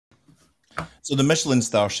So the Michelin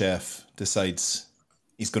star chef decides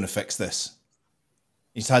he's going to fix this.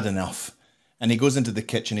 He's had enough. And he goes into the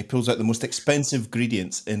kitchen, he pulls out the most expensive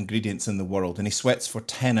ingredients in the world, and he sweats for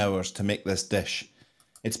 10 hours to make this dish.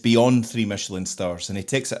 It's beyond 3 Michelin stars. And he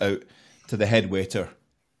takes it out to the head waiter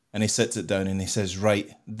and he sits it down and he says,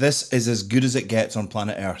 right, this is as good as it gets on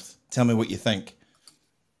planet Earth. Tell me what you think.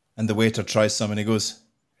 And the waiter tries some and he goes,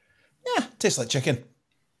 yeah, tastes like chicken.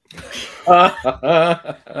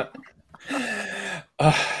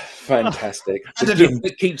 Fantastic. The gift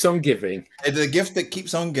that keeps on giving. The gift that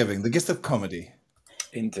keeps on giving. The gift of comedy.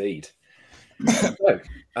 Indeed. So,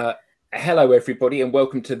 hello, everybody, and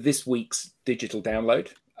welcome to this week's digital download.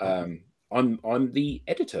 I'm the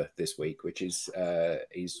editor this week, which is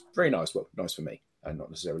very nice. Well, nice for me, and not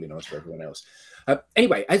necessarily nice for everyone else.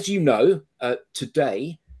 Anyway, as you know,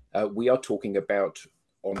 today we are talking about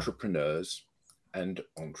entrepreneurs and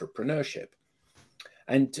entrepreneurship.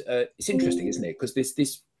 And it's interesting, isn't it? Because there's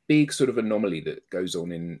this big sort of anomaly that goes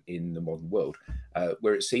on in the modern world,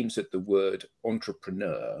 where it seems that the word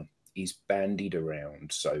entrepreneur is bandied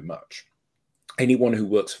around so much. Anyone who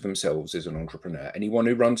works for themselves is an entrepreneur. Anyone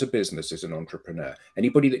who runs a business is an entrepreneur.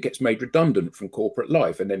 Anybody that gets made redundant from corporate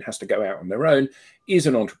life and then has to go out on their own is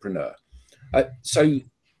an entrepreneur. So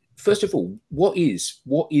first of all, what is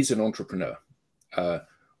an entrepreneur?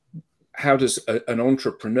 How does an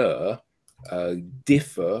entrepreneur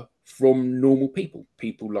differ from normal people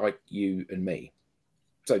like you and me?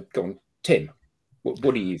 So go on, Tim, what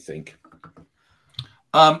do you think?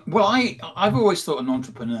 Well, I've always thought an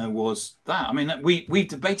entrepreneur was that. I mean, we've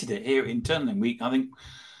debated it here internally. I think,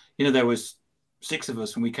 there was 6 of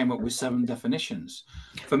us and we came up with 7 definitions.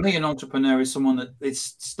 For me, an entrepreneur is someone that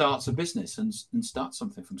starts a business and starts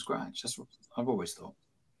something from scratch. That's what I've always thought.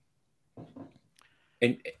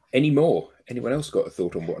 And any more? Anyone else got a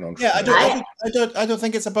thought on what an entrepreneur? Yeah, I don't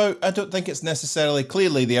think it's about. I don't think it's necessarily.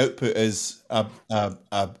 Clearly, the output is a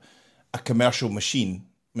commercial machine.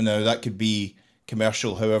 That could be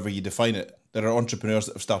commercial, however you define it. There are entrepreneurs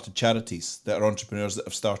that have started charities. There are entrepreneurs that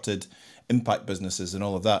have started impact businesses, and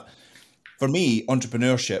all of that. For me,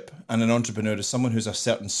 entrepreneurship and an entrepreneur is someone who's a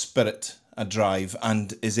certain spirit, a drive,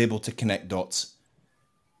 and is able to connect dots.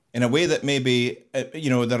 In a way that maybe,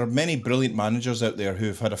 there are many brilliant managers out there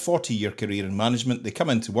who've had a 40-year career in management. They come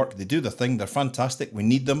into work, they do their thing, they're fantastic. We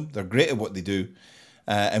need them. They're great at what they do.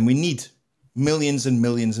 And we need millions and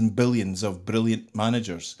millions and billions of brilliant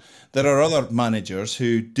managers. There are other managers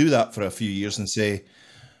who do that for a few years and say,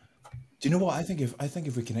 do you know what? I think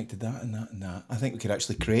if we connected that and that and that, I think we could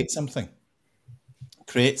actually create something.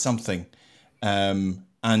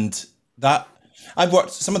 And that... I've worked,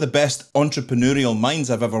 some of the best entrepreneurial minds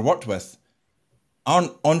I've ever worked with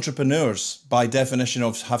aren't entrepreneurs by definition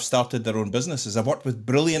of have started their own businesses. I've worked with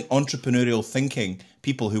brilliant entrepreneurial thinking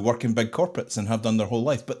people who work in big corporates and have done their whole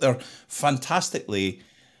life, but they've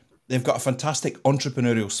got a fantastic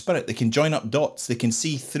entrepreneurial spirit. They can join up dots. They can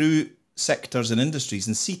see through sectors and industries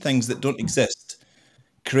and see things that don't exist,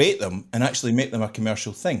 create them and actually make them a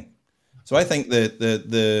commercial thing. So I think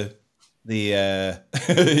yeah,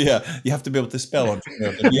 you have to be able to spell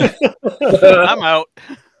entrepreneur. Yeah. I'm out.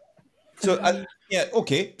 So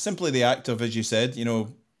okay. Simply the act of, as you said,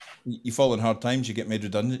 you fall in hard times, you get made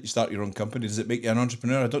redundant, you start your own company. Does it make you an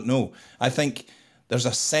entrepreneur? I don't know. I think there's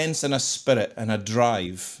a sense and a spirit and a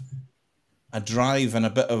drive and a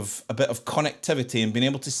bit of connectivity and being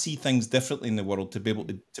able to see things differently in the world to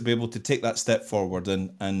be able to take that step forward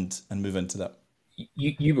and move into that.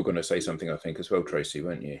 You were going to say something, I think, as well, Tracy,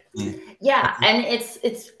 weren't you? Yeah, and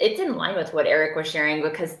it's in line with what Eric was sharing,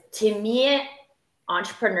 because to me,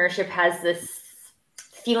 entrepreneurship has this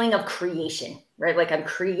feeling of creation, right? Like I'm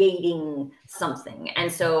creating something.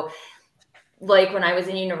 And so, like when I was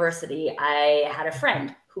in university, I had a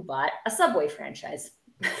friend who bought a Subway franchise,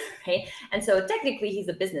 right? And so technically he's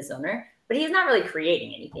a business owner, but he's not really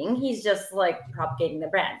creating anything. He's just like propagating the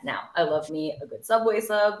brand. Now, I love me a good Subway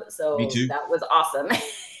sub, so that was awesome,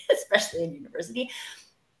 especially in university.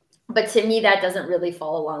 But to me, that doesn't really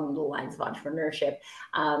fall along the lines of entrepreneurship.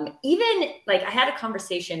 Even like I had a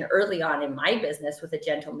conversation early on in my business with a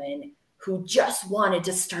gentleman who just wanted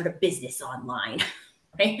to start a business online.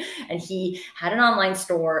 Right? And he had an online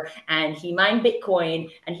store and he mined Bitcoin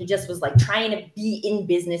and he just was like trying to be in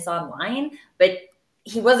business online, but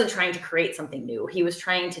he wasn't trying to create something new. He was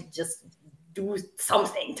trying to just do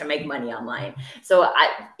something to make money online. So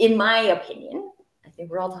in my opinion, I think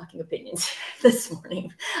we're all talking opinions this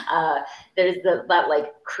morning. There's that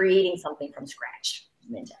like creating something from scratch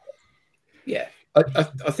mentality. Yeah,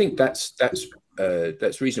 I think that's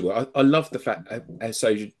reasonable. I love the fact.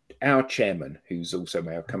 So our chairman, who's also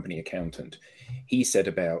our company accountant, he said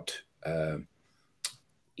about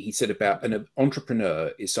he said about an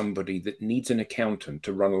entrepreneur is somebody that needs an accountant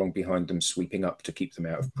to run along behind them, sweeping up to keep them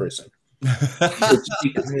out of prison.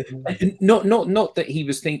 Not that he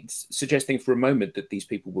was suggesting for a moment that these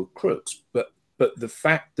people were crooks, but the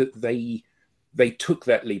fact that they took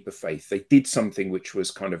that leap of faith, they did something which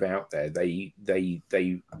was kind of out there. They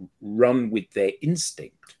run with their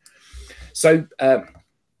instinct. So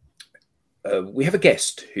we have a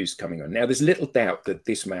guest who's coming on now. There's little doubt that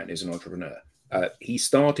this man is an entrepreneur. He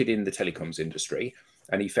started in the telecoms industry,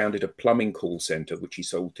 and he founded a plumbing call center, which he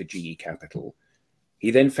sold to GE Capital. He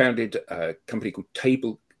then founded a company called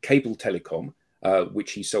Cable Telecom,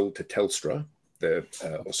 which he sold to Telstra, the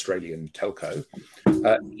Australian telco.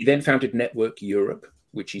 He then founded Network Europe,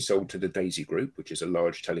 which he sold to the Daisy Group, which is a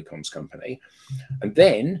large telecoms company. And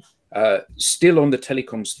then, still on the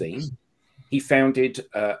telecoms theme, he founded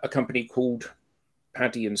a company called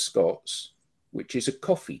Paddy and Scott's, which is a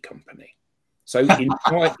coffee company. So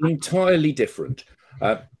entirely different.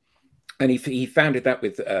 And he founded that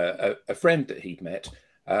with a friend that he'd met,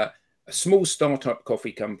 a small startup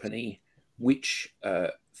coffee company, which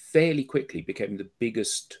fairly quickly became the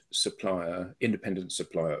biggest independent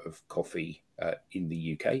supplier of coffee in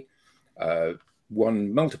the UK,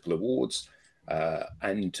 won multiple awards,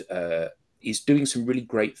 and is doing some really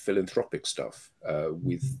great philanthropic stuff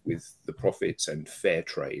with the profits and fair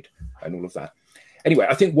trade and all of that. Anyway,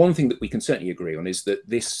 I think one thing that we can certainly agree on is that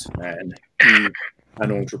this man is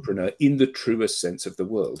an entrepreneur in the truest sense of the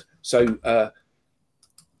word. So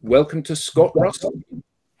welcome to Scott Russell.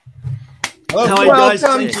 Hi guys,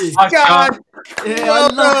 thank you. Scott. Yeah, I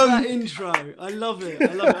love that intro. I love it.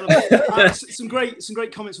 I love it. Some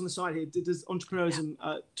great comments on the side here. Does entrepreneurism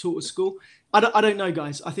taught at school? I don't know,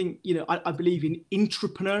 guys. I think I believe in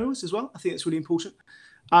intrapreneurials as well. I think that's really important.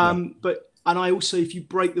 And I also, if you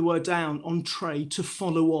break the word down, entree, to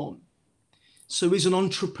follow on. So is an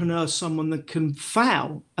entrepreneur someone that can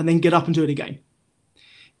fail and then get up and do it again?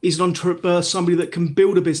 Is an entrepreneur somebody that can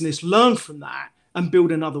build a business, learn from that, and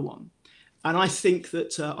build another one? And I think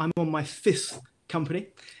that I'm on my 5th company.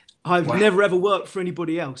 I've never ever worked for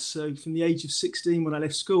anybody else. So from the age of 16, when I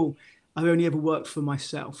left school, I've only ever worked for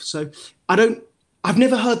myself. So I've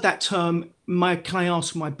never heard that term, can I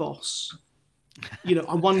ask my boss?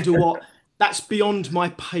 I wonder what, that's beyond my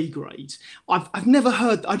pay grade. I've never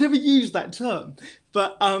used that term.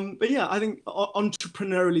 But yeah, I think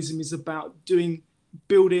entrepreneurialism is about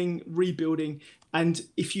building, rebuilding. And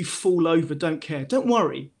if you fall over, don't care. Don't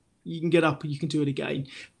worry. You can get up and you can do it again.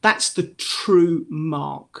 That's the true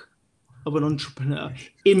mark of an entrepreneur,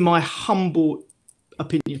 in my humble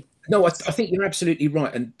opinion. No, I think you're absolutely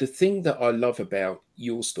right. And the thing that I love about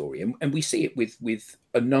your story, and we see it with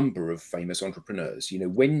a number of famous entrepreneurs,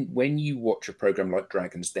 when you watch a program like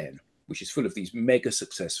Dragon's Den, which is full of these mega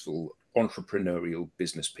successful entrepreneurial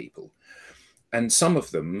business people, and some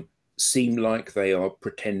of them seem like they are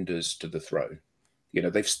pretenders to the throne.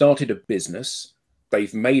 They've started a business,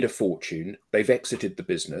 they've made a fortune, they've exited the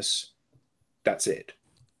business. That's it.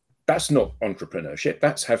 That's not entrepreneurship.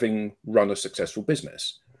 That's having run a successful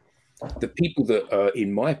business. The people that are,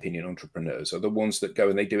 in my opinion, entrepreneurs are the ones that go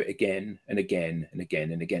and they do it again and again and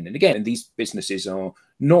again and again and again. And these businesses are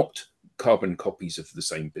not carbon copies of the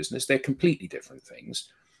same business. They're completely different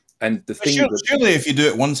things. And the thing surely if you do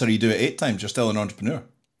it once or you do it 8 times, you're still an entrepreneur.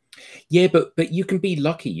 Yeah, but you can be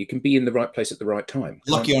lucky. You can be in the right place at the right time.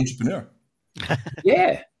 Lucky entrepreneur.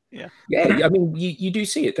 Yeah. I mean, you do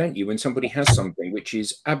see it, don't you? When somebody has something which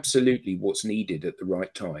is absolutely what's needed at the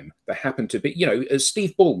right time. They happen to be, as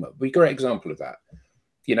Steve Ballmer, a great example of that.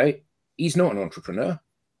 He's not an entrepreneur.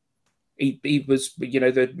 He was,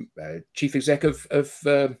 the chief exec of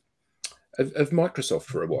Microsoft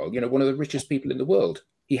for a while. One of the richest people in the world.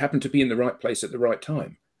 He happened to be in the right place at the right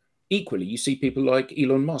time. Equally, you see people like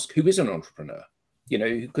Elon Musk, who is an entrepreneur.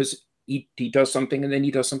 Because he does something and then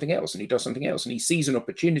he does something else and he does something else and he sees an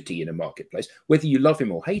opportunity in a marketplace, whether you love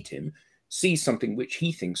him or hate him, sees something which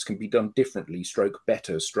he thinks can be done differently, stroke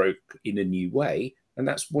better, stroke in a new way. And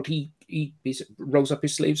that's what he rolls up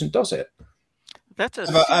his sleeves and does it. That's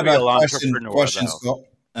a real entrepreneur, Scott.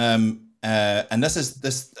 And this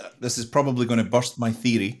is probably going to burst my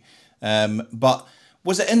theory. But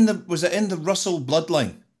was it in the Russell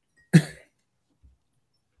bloodline?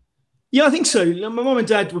 Yeah, I think so. My mum and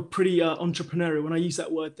dad were pretty entrepreneurial. When I use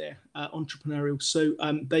that word there, entrepreneurial. So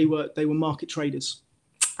they were market traders.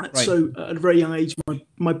 Right. So at a very young age,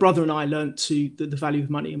 my brother and I learned the value of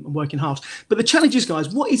money and working hard. But the challenge is, guys,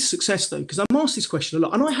 what is success though? Because I'm asked this question a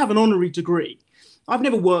lot, and I have an honorary degree. I've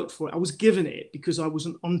never worked for it. I was given it because I was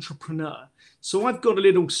an entrepreneur. So I've got a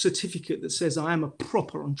little certificate that says I am a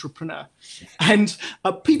proper entrepreneur. And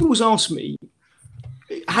people always ask me,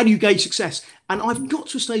 how do you gauge success? And I've got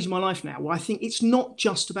to a stage in my life now where I think it's not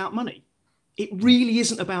just about money. It really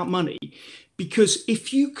isn't about money, because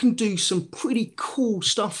if you can do some pretty cool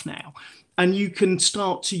stuff now and you can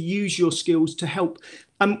start to use your skills to help,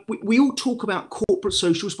 we all talk about corporate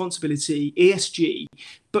social responsibility, ESG,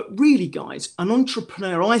 but really, guys, an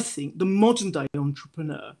entrepreneur, I think the modern day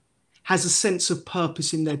entrepreneur has a sense of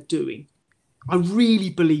purpose in their doing. I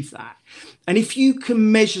really believe that. And if you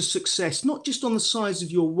can measure success, not just on the size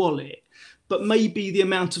of your wallet, but maybe the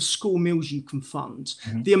amount of school meals you can fund,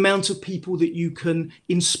 the amount of people that you can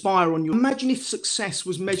inspire on your... Imagine if success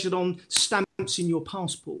was measured on stamps in your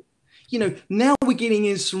passport. You know, now we're getting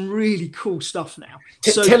in some really cool stuff now.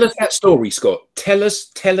 So tell us that story, Scott. Tell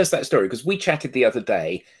us that story, because we chatted the other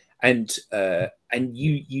day, and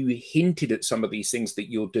you hinted at some of these things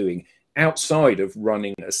that you're doing outside of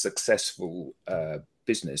running a successful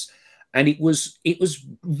business, and it was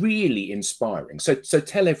really inspiring. So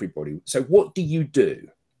tell everybody. So what do you do?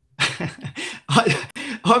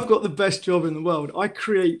 I've got the best job in the world. I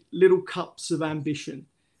create little cups of ambition,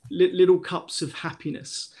 little cups of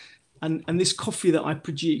happiness. And this coffee that I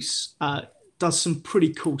produce does some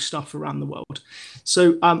pretty cool stuff around the world.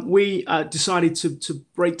 So we decided to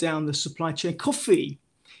break down the supply chain. Coffee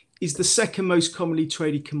is the second most commonly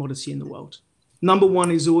traded commodity in the world. Number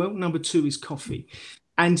one is oil, number two is coffee.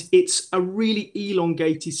 And it's a really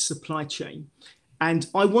elongated supply chain. And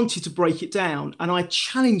I wanted to break it down, and I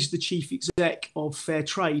challenged the chief exec of Fair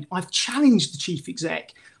Trade. I've challenged the chief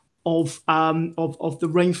exec of the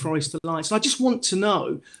Rainforest Alliance. And I just want to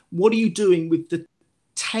know, what are you doing with the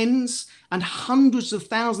tens and hundreds of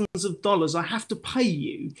thousands of dollars I have to pay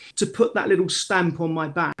you to put that little stamp on my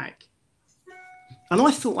bag? And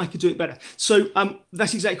I thought I could do it better. So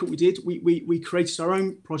that's exactly what we did. We created our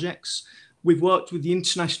own projects. We've worked with the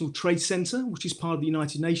International Trade Center, which is part of the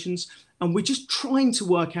United Nations, and we're just trying to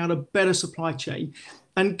work out a better supply chain.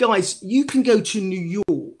 And guys, you can go to New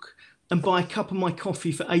York and buy a cup of my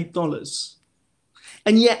coffee for $8.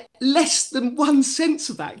 And yet less than 1 cent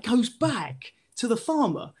of that goes back to the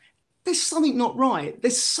farmer. There's something not right.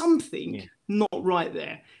 There's something not right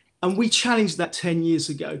there. And we challenged that 10 years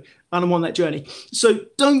ago, and I'm on that journey. So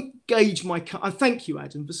don't gauge my... I thank you,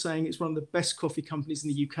 Adam, for saying it's one of the best coffee companies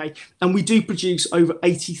in the UK. And we do produce over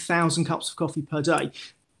 80,000 cups of coffee per day.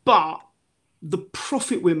 But the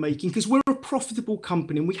profit we're making, because we're a profitable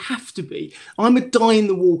company and we have to be. I'm a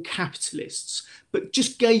die-in-the-wall capitalist, but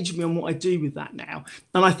just gauge me on what I do with that now.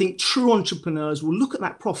 And I think true entrepreneurs will look at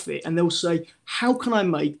that profit and they'll say, how can I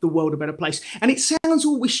make the world a better place? And it sounds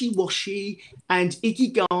all wishy-washy and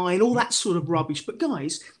ikigai and all that sort of rubbish. But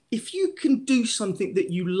guys, if you can do something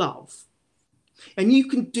that you love, and you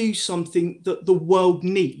can do something that the world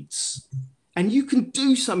needs, and you can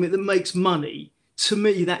do something that makes money, to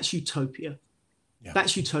me, that's utopia. Yeah.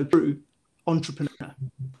 That's utopia, entrepreneur.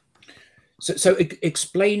 So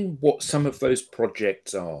explain what some of those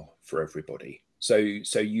projects are for everybody. So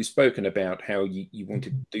you've spoken about how you want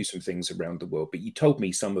to do some things around the world, but you told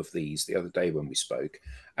me some of these the other day when we spoke,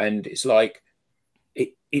 and it's like,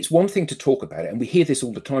 it's one thing to talk about it, and we hear this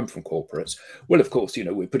all the time from corporates. Well, of course, you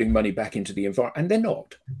know, we're putting money back into the environment, and they're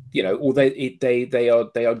not, you know, or they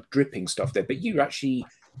are dripping stuff there, but you actually,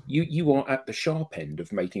 you are at the sharp end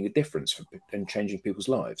of making a difference and changing people's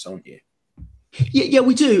lives, aren't you? Yeah,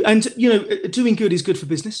 we do. And, you know, doing good is good for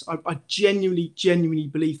business. I genuinely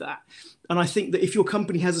believe that. And I think that if your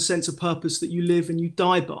company has a sense of purpose that you live and you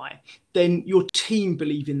die by, then your team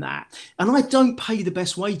believe in that. And I don't pay the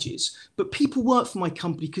best wages, but people work for my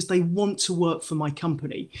company because they want to work for my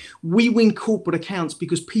company. We win corporate accounts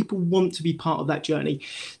because people want to be part of that journey.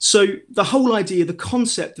 So the whole idea, the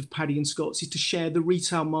concept of Paddy and Scott's is to share the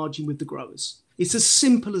retail margin with the growers. It's as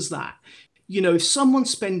simple as that. You know, if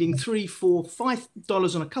someone's spending $3, $4,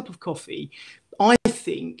 $5 on a cup of coffee, I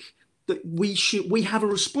think that we have a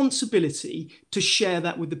responsibility to share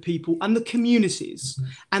that with the people and the communities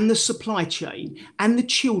and the supply chain and the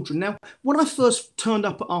children. Now, when I first turned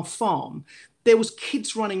up at our farm, there was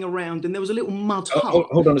kids running around and there was a little mud hut.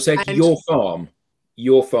 Hold on a second. Your farm.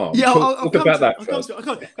 Yeah, talk about that first.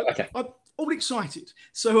 Okay. I'm all excited.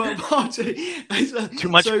 So too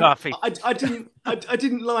much coffee. I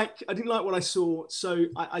didn't like what I saw. So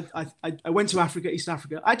I went to Africa, East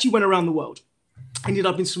Africa. I actually went around the world. Ended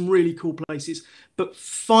up in some really cool places, but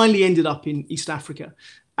finally ended up in East Africa.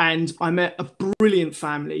 And I met a brilliant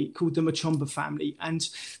family called the Machomba family, and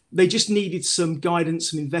they just needed some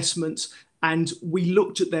guidance, some investment. And we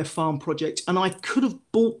looked at their farm project, and I could have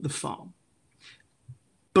bought the farm,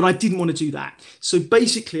 but I didn't want to do that. So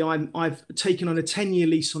basically, I've taken on a 10-year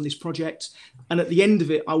lease on this project. And at the end of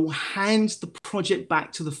it, I will hand the project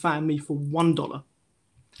back to the family for $1.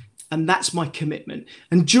 And that's my commitment.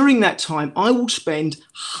 And during that time, I will spend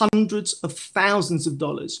hundreds of thousands of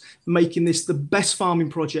dollars making this the best farming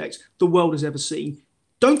project the world has ever seen.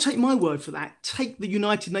 Don't take my word for that. Take the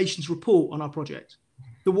United Nations report on our project.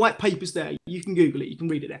 The white paper's there. You can Google it. You can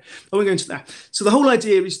read it there. I won't go into that. So the whole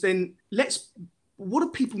idea is then what do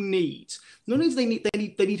people need? Not only do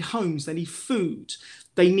they need homes, they need food,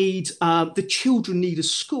 they need the children need a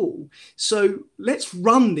school. So let's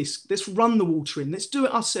run this. Let's run the water in. Let's do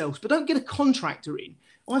it ourselves. But don't get a contractor in.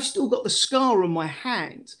 I've still got the scar on my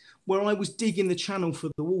hand where I was digging the channel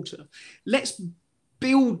for the water. Let's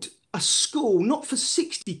build a school not for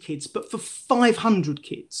 60 kids, but for 500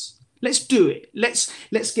 kids. Let's do it. Let's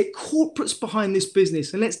get corporates behind this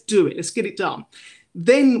business and let's do it. Let's get it done.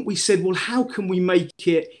 Then we said, well, how can we make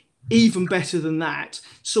it even better than that?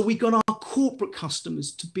 So we got our corporate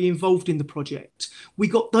customers to be involved in the project. We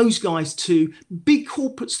got those guys to big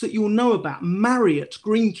corporates that you'll know about, Marriott,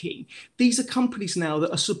 Green King. These are companies now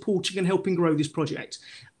that are supporting and helping grow this project.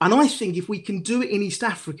 And I think if we can do it in East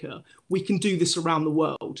Africa, we can do this around the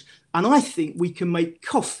world. And I think we can make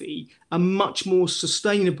coffee a much more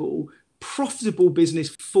sustainable, profitable business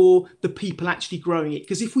for the people actually growing it.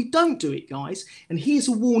 Because if we don't do it, guys, and here's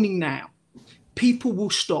a warning now, people will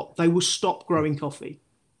stop. They will stop growing coffee.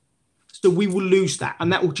 So we will lose that.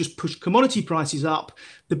 And that will just push commodity prices up.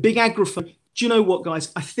 The big agri. Do you know what,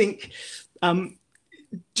 guys? I think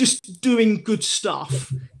just doing good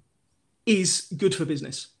stuff is good for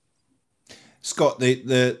business. Scott,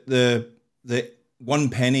 the 1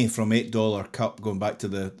 penny from $8 cup, going back to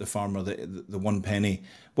the farmer, the 1 penny.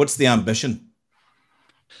 What's the ambition?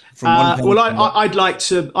 Well, I'd like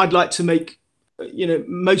to make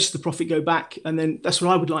most of the profit go back, and then that's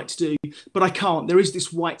what I would like to do. But I can't. There is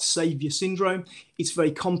this white savior syndrome. It's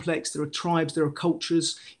very complex. There are tribes, there are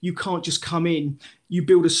cultures. You can't just come in. You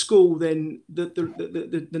build a school, then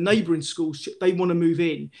the neighbouring schools, they want to move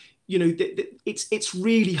in. It's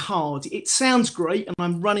really hard. It sounds great, and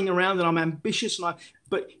I'm running around and I'm ambitious,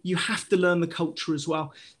 but you have to learn the culture as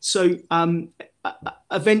well. So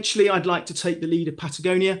eventually, I'd like to take the lead of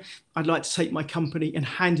Patagonia. I'd like to take my company and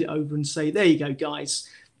hand it over and say, there you go, guys.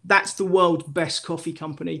 That's the world's best coffee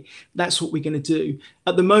company. That's what we're going to do.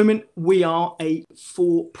 At the moment, we are a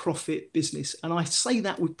for-profit business, and I say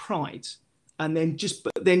that with pride. And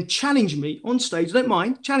then challenge me on stage. I don't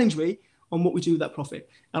mind. Challenge me on what we do with that profit.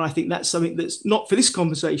 And I think that's something that's not for this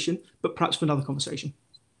conversation, but perhaps for another conversation.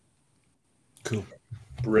 Cool.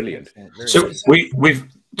 Brilliant. So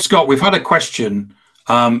Scott, we've had a question.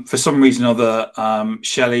 For some reason or other,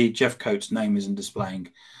 Shelley Jeffcoat's name isn't displaying.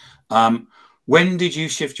 When did you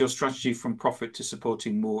shift your strategy from profit to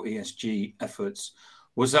supporting more ESG efforts?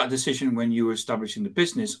 Was that a decision when you were establishing the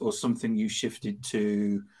business, or something you shifted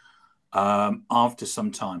to after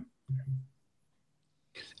some time?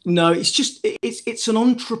 No, it's an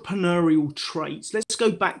entrepreneurial trait. Let's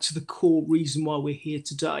go back to the core reason why we're here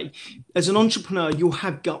today. As an entrepreneur, you'll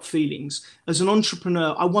have gut feelings. As an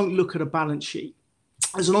entrepreneur, I won't look at a balance sheet.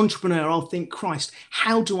 As an entrepreneur, I'll think, Christ,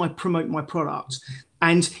 how do I promote my product?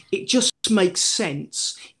 And it just makes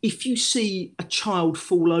sense. If you see a child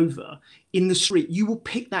fall over in the street, you will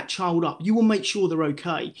pick that child up. You will make sure they're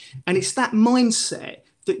okay. And it's that mindset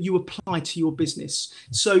that you apply to your business.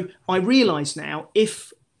 So I realize now,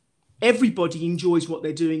 if everybody enjoys what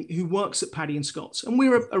they're doing who works at Paddy and Scott's, and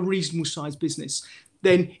we're a reasonable sized business,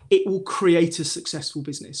 then it will create a successful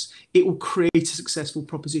business. It will create a successful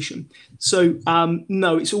proposition. So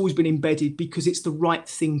no, it's always been embedded because it's the right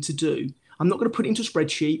thing to do. I'm not going to put it into a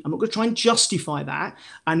spreadsheet. I'm not going to try and justify that.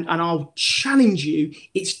 And I'll challenge you.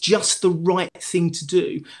 It's just the right thing to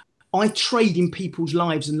do. I trade in people's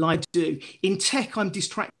lives and lives do. In tech, I'm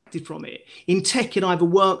distracted from it. In tech, it either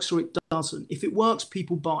works or it doesn't. If it works,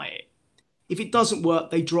 people buy it. If it doesn't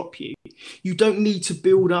work, they drop you. You don't need to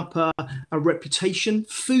build up a reputation.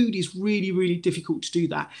 Food is really, really difficult to do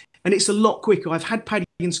that. And it's a lot quicker. I've had Paddy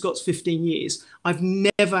and Scott's 15 years. I've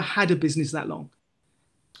never had a business that long.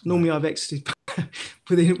 Normally, I've exited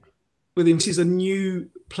within. This is a new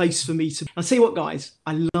place for me to. I'll tell you what, guys,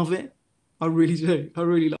 I love it. I really do. I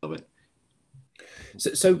really love it.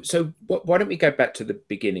 So why don't we go back to the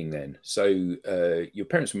beginning then? So your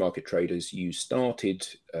parents were market traders. You started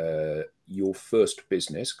your first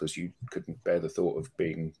business because you couldn't bear the thought of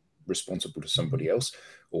being responsible to somebody else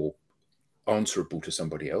or answerable to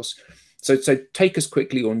somebody else. So take us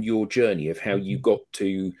quickly on your journey of how you got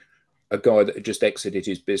to a guy that had just exited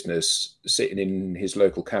his business, sitting in his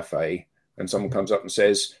local cafe, and someone comes up and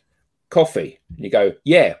says, coffee. And you go,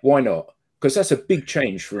 yeah, why not? Because that's a big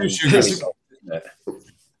change from isn't it?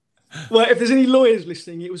 Well, if there's any lawyers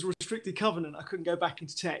listening, it was a restricted covenant. I couldn't go back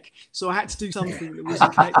into tech. So I had to do something that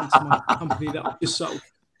wasn't connected to my company that I just sold.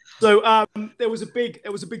 So there was a big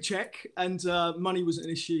check, and money wasn't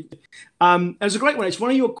an issue. It was a great one. It's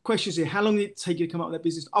one of your questions here. How long did it take you to come up with that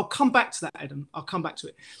business? I'll come back to that, Adam. I'll come back to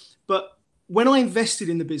it. But when I invested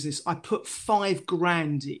in the business, I put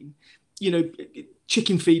 £5,000 in, you know,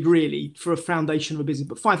 chicken feed really for a foundation of a business,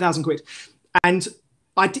 but 5,000 quid. And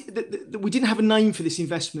we didn't have a name for this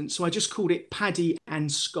investment, so I just called it Paddy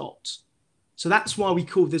and Scott. So that's why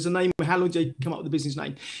there's a name. How long did you come up with the business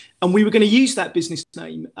name? And we were going to use that business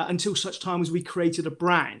name until such time as we created a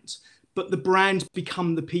brand. But the brand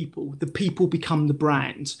become the people become the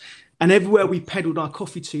brand. And everywhere we peddled our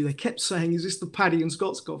coffee to, they kept saying, is this the Paddy and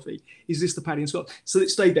Scott's coffee? Is this the Paddy and Scott? So it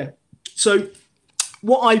stayed there. So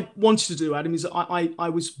what I wanted to do, Adam, is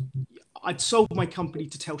I'd sold my company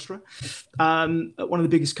to Telstra, one of the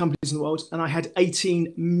biggest companies in the world, and I had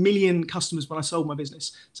 18 million customers when I sold my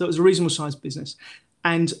business. So it was a reasonable sized business.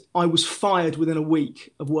 And I was fired within a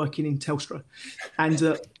week of working in Telstra. And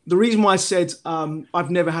the reason why I said I've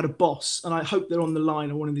never had a boss, and I hope they're on the line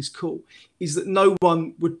or one of this call, is that no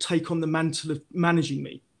one would take on the mantle of managing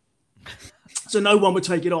me. So no one would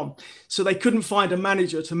take it on. So they couldn't find a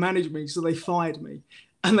manager to manage me, so they fired me.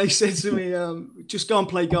 And they said to me, just go and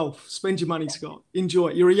play golf. Spend your money, Scott. Enjoy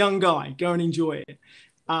it. You're a young guy. Go and enjoy it.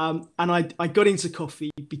 And I got into coffee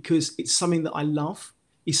because it's something that I love.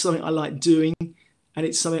 It's something I like doing. And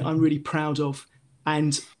it's something I'm really proud of.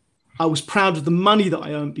 And I was proud of the money that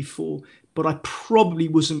I earned before, but I probably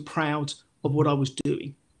wasn't proud of what I was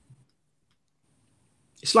doing.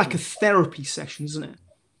 It's like a therapy session, isn't it?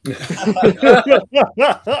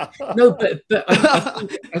 No, but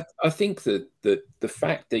I think that the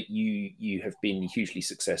fact that you have been hugely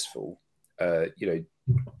successful, you know,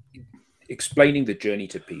 explaining the journey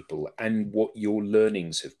to people and what your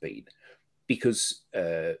learnings have been, because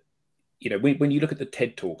you know, when you look at the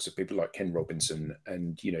TED Talks of people like Ken Robinson,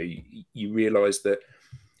 and you know, you realize that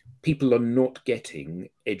people are not getting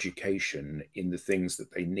education in the things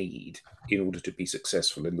that they need in order to be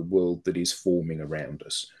successful in the world that is forming around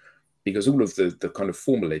us. Because all of the kind of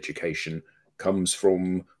formal education comes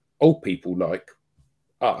from old people like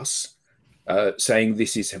us saying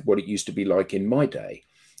this is what it used to be like in my day.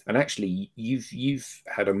 And actually, you've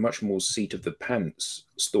had a much more seat of the pants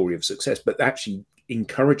story of success, but actually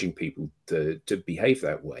encouraging people to behave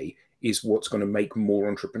that way is what's going to make more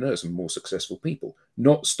entrepreneurs and more successful people,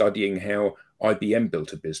 not studying how IBM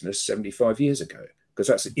built a business 75 years ago, because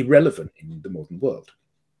that's irrelevant in the modern world.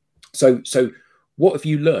 So what have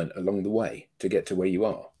you learned along the way to get to where you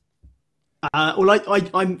are? Well,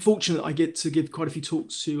 I'm fortunate I get to give quite a few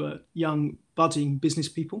talks to young budding business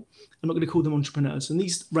people. I'm not going to call them entrepreneurs. And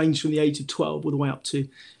these range from the age of 12 all the way up to,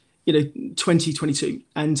 you know, 20, 22.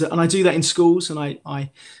 And I do that in schools, and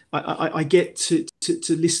I get to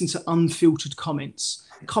listen to unfiltered comments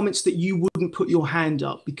that you wouldn't put your hand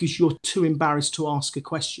up because you're too embarrassed to ask a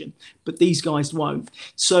question, but these guys won't.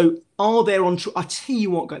 So are there I tell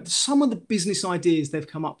you what, guys, some of the business ideas they've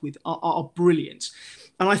come up with are brilliant.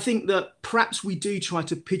 And I think that perhaps we do try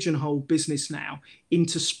to pigeonhole business now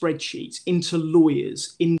into spreadsheets, into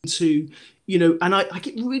lawyers, into, you know, and I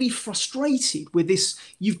get really frustrated with this.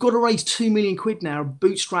 You've got to raise 2 million quid now,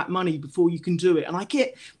 bootstrap money before you can do it. And I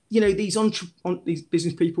get, you know, these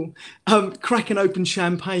business people cracking open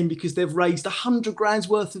champagne because they've raised 100 grand's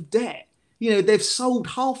worth of debt. You know, they've sold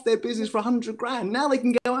half their business for 100 grand. Now they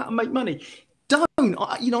can go out and make money. I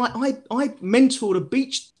mentored a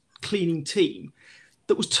beach cleaning team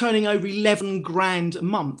that was turning over 11 grand a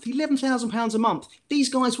month, £11,000 a month. These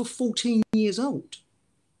guys were 14 years old.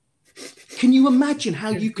 Can you imagine how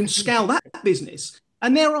you can scale that business?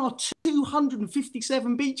 And there are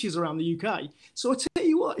 257 beaches around the UK. So I tell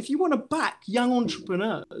you what, if you want to back young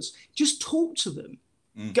entrepreneurs, just talk to them.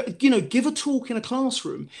 You know, give a talk in a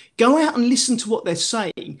classroom, go out and listen to what they're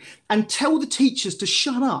saying, and tell the teachers to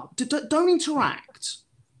shut up. Don't interact.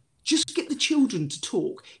 Just get the children to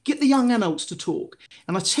talk, get the young adults to talk.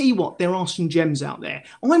 And I tell you what, there are some gems out there.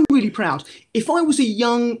 I'm really proud. If I was a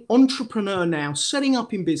young entrepreneur now setting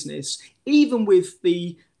up in business, even with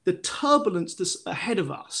the turbulence that's ahead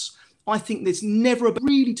of us, I think there's never a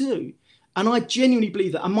really do. And I genuinely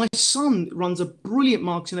believe that. And my son runs a brilliant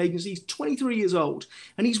marketing agency. He's 23 years old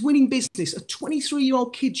and he's winning business. A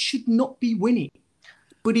 23-year-old kid should not be winning,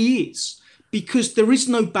 but he is, because there is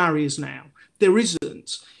no barriers now. There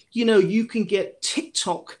isn't. You know, you can get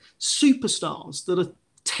TikTok superstars that are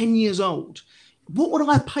 10 years old. What would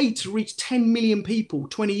I have paid to reach 10 million people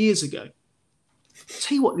 20 years ago?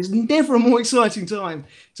 Tell you what, there's never a more exciting time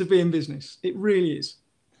to be in business. It really is.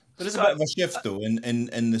 There is a bit of a shift, though,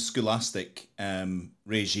 in the scholastic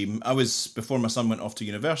regime. I was, before my son went off to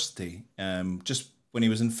university, just when he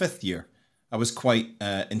was in 5th year, I was quite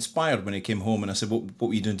inspired when he came home, and I said, what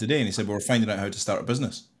were you doing today? And he said, well, we're finding out how to start a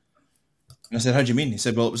business. And I said, how do you mean? He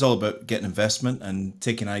said, well, it was all about getting investment and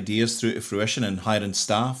taking ideas through to fruition and hiring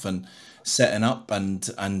staff and setting up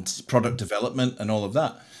and product development and all of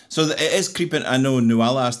that. So it is creeping. I know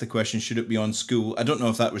Nuala asked the question, should it be on school? I don't know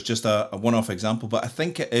if that was just a one-off example, but I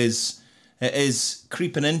think it is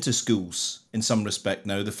creeping into schools in some respect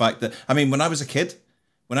now. The fact that, I mean, when I was a kid,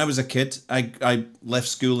 I left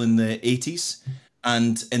school in the 80s,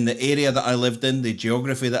 and in the area that I lived in, the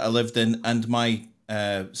geography that I lived in, and my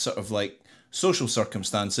sort of like social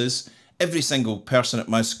circumstances, every single person at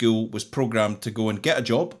my school was programmed to go and get a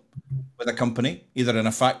job with a company, either in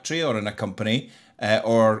a factory or in a company,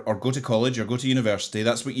 or go to college or go to university.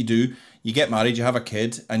 That's what you do. You get married, you have a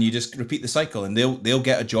kid, and you just repeat the cycle, and they'll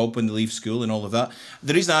get a job when they leave school and all of that.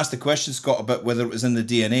 The reason I asked the question, Scott, about whether it was in the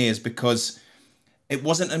DNA is because it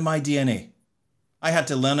wasn't in my DNA. I had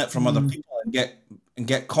to learn it from other people and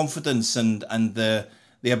get confidence and the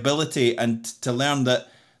ability, and to learn that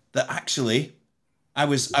actually I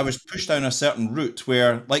was pushed down a certain route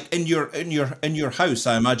where, like in your house,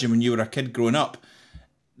 I imagine when you were a kid growing up,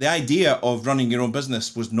 the idea of running your own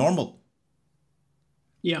business was normal.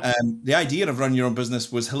 Yeah. The idea of running your own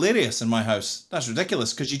business was hilarious in my house. That's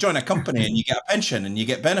ridiculous, because you join a company and you get a pension and you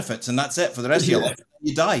get benefits, and that's it for the rest of your life.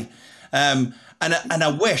 You die. And I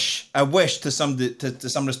wish to some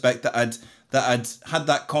respect that I'd had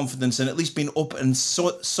that confidence and at least been open and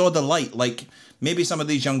saw the light. Like maybe some of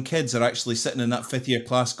these young kids are actually sitting in that 5th year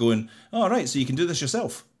class going, "Oh, right, so you can do this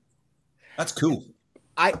yourself." That's cool.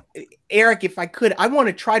 Eric, if I could, I want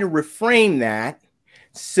to try to reframe that.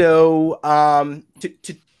 So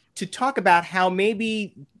to talk about how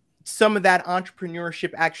maybe some of that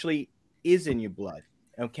entrepreneurship actually is in your blood.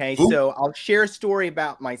 Okay, ooh. So I'll share a story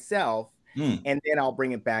about myself, and then I'll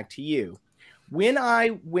bring it back to you. When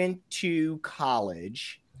I went to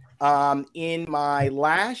college, in my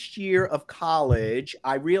last year of college,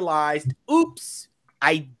 I realized, oops,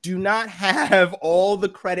 I do not have all the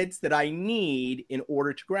credits that I need in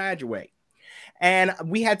order to graduate. And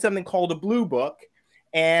we had something called a blue book.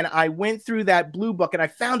 And I went through that blue book, and I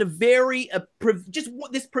found just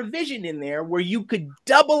this provision in there where you could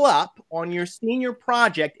double up on your senior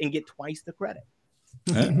project and get twice the credit.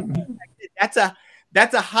 That's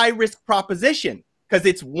a high risk proposition, because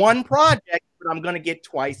it's one project, but I'm going to get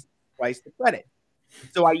twice the credit.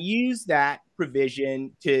 So I used that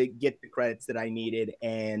provision to get the credits that I needed,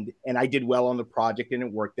 and I did well on the project, and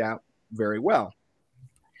it worked out very well.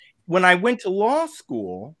 When I went to law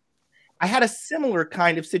school, I had a similar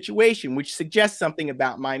kind of situation, which suggests something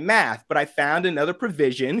about my math, but I found another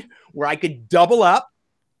provision where I could double up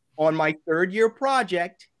on my 3rd year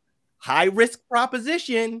project, high risk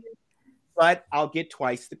proposition, but I'll get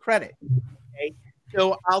twice the credit. Okay?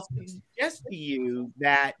 So I'll suggest to you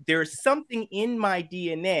that there's something in my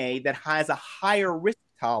DNA that has a higher risk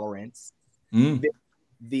tolerance than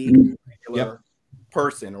the regular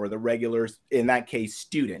person, or the regular, in that case,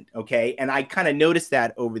 student. Okay. And I kind of noticed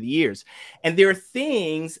that over the years. And there are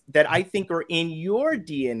things that I think are in your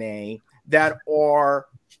DNA that are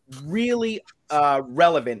really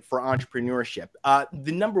relevant for entrepreneurship.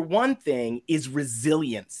 The number one thing is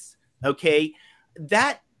resilience. Okay.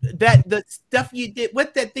 That the stuff you did,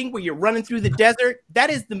 what that thing where you're running through the desert, that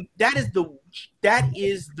is the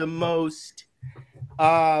most,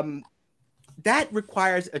 that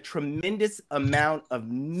requires a tremendous amount of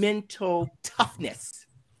mental toughness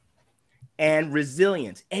and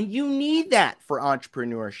resilience. And you need that for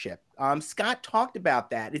entrepreneurship. Scott talked about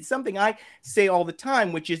that. It's something I say all the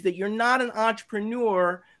time, which is that you're not an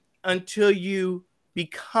entrepreneur until you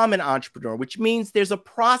become an entrepreneur, which means there's a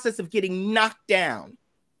process of getting knocked down,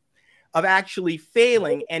 of actually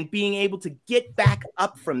failing and being able to get back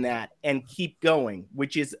up from that and keep going,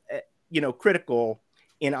 which is, critical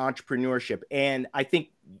in entrepreneurship. And I think,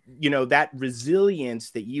 that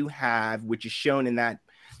resilience that you have, which is shown in that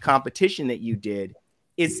competition that you did,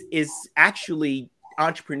 is actually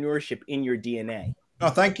entrepreneurship in your DNA. Oh,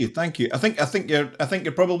 thank you. I think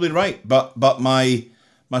you're probably right. But my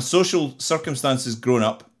social circumstances growing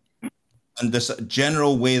up, and this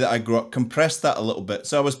general way that I grew up, compressed that a little bit.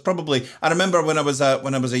 So I remember when I was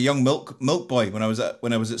a young milk boy, when I was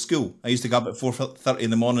at school, I used to go up at 4:30 in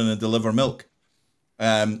the morning and deliver milk.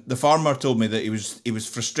 The farmer told me that he was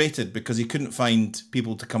frustrated because he couldn't find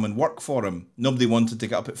people to come and work for him. Nobody wanted to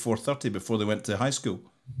get up at 4:30 before they went to high school.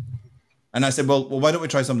 And I said, well, why don't we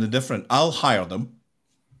try something different? I'll hire them.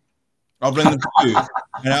 I'll bring them to you.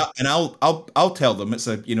 and I'll tell them it's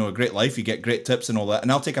a great life. You get great tips and all that,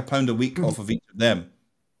 and I'll take £1 a week off of each of them.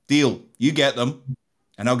 Deal. You get them,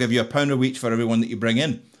 and I'll give you £1 a week for everyone that you bring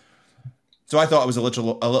in. So I thought I was a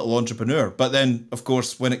little entrepreneur. But then, of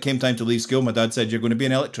course, when it came time to leave school, my dad said, "You're going to be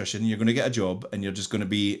an electrician. You're going to get a job, and you're just going to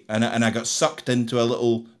be." And I got sucked into a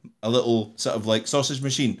little sort of like sausage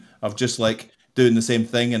machine of just like doing the same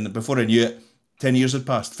thing. And before I knew it, 10 years had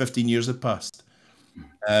passed, 15 years had passed.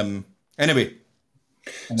 Anyway.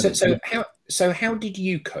 So how did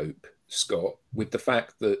you cope, Scott, with the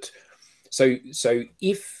fact that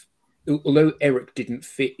although Eric didn't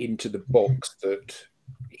fit into the box that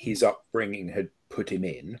his upbringing had put him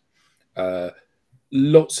in,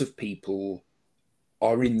 lots of people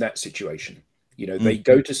are in that situation. They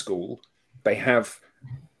go to school, they have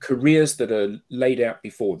careers that are laid out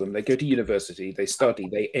before them. They go to university, they study,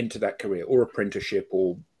 they enter that career or apprenticeship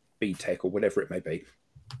or BTEC or whatever it may be.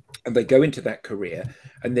 And they go into that career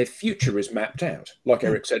and their future is mapped out. Like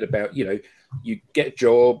Eric said about, you get a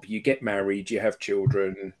job, you get married, you have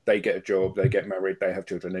children, they get a job, they get married, they have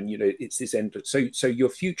children. And, it's this end. So your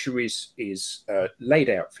future is laid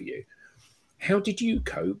out for you. How did you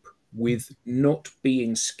cope with not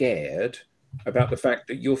being scared about the fact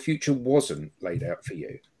that your future wasn't laid out for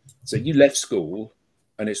you? So you left school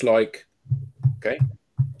and it's like, okay,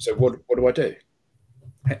 so what do I do?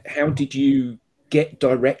 How did you get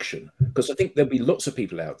direction? Because I think there'll be lots of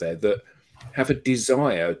people out there that have a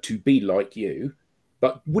desire to be like you,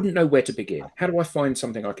 but wouldn't know where to begin. How do I find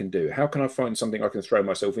something I can do? How can I find something I can throw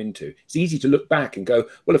myself into? It's easy to look back and go,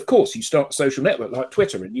 well, of course, you start a social network like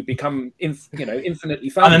Twitter and you become, infinitely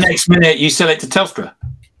famous. And the next minute you sell it to Telstra.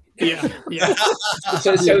 Yeah.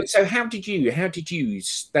 So how did you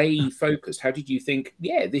stay focused? How did you think,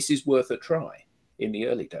 this is worth a try in the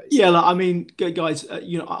early days? Yeah, I mean, guys,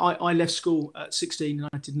 I left school at 16 and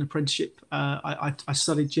I did an apprenticeship. I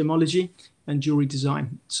studied gemology and jewelry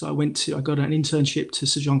design. So I got an internship to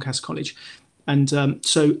Sir John Cass College. And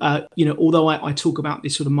although I talk about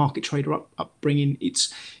this sort of market trader upbringing,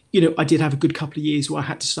 it's, I did have a good couple of years where I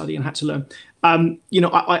had to study and had to learn.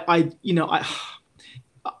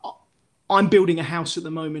 I'm building a house at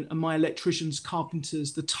the moment, and my electricians,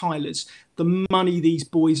 carpenters, the tilers, the money these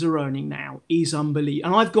boys are earning now is unbelievable.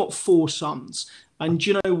 And I've got 4 sons. And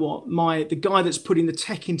you know what? The guy that's putting the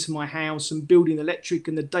tech into my house and building the electric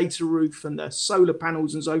and the data roof and the solar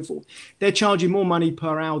panels and so forth, they're charging more money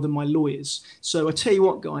per hour than my lawyers. So I tell you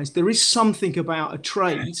what, guys, there is something about a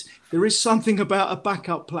trade. There is something about a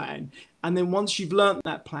backup plan. And then once you've learned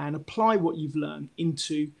that plan, apply what you've learned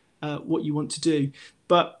into what you want to do.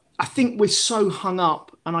 But I think we're so hung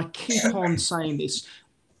up, and I keep on saying this,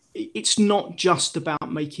 it's not just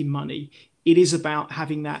about making money. It is about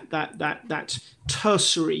having that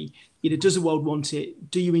tertiary, does the world want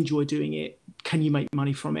it? Do you enjoy doing it? Can you make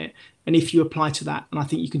money from it? And if you apply to that, and I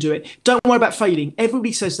think you can do it, don't worry about failing.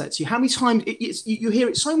 Everybody says that to you. How many times, you hear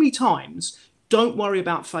it so many times, don't worry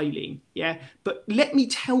about failing. Yeah. But let me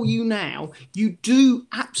tell you now, you do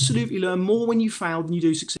absolutely learn more when you fail than you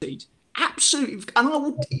do succeed. Absolutely, and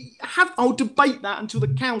I'll debate that until the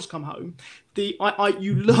cows come home.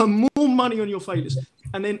 You learn more money on your failures.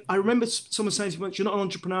 And then I remember someone saying to me once, "You're not an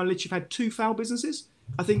entrepreneur unless you've had 2 failed businesses."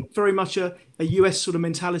 I think very much a US sort of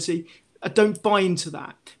mentality. I don't buy into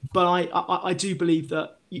that, but I do believe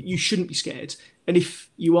that you shouldn't be scared. And if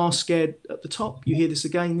you are scared at the top, you hear this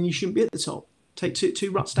again, then you shouldn't be at the top. Take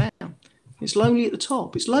two ruts down. It's lonely at the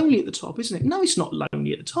top. It's lonely at the top, isn't it? No, it's not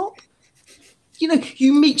lonely at the top.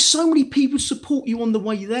 You meet so many people support you on the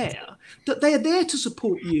way there that they are there to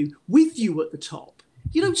support you with you at the top.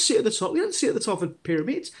 You don't sit at the top. You don't sit at the top of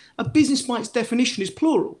pyramids. A business by its definition is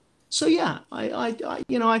plural. So yeah, I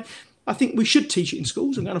think we should teach it in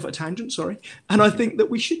schools. I'm going off a tangent, sorry. And I think that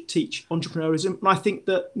we should teach entrepreneurism. And I think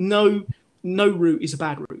that no route is a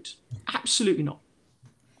bad route. Absolutely not.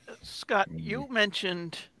 Scott, you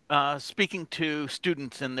mentioned speaking to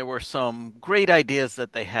students, and there were some great ideas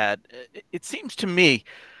that they had. It seems to me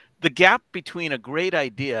the gap between a great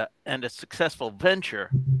idea and a successful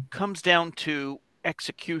venture comes down to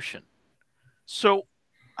execution. So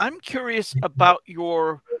I'm curious about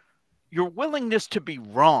your willingness to be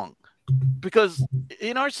wrong, because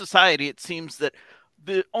in our society, it seems that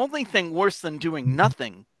the only thing worse than doing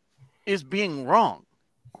nothing is being wrong.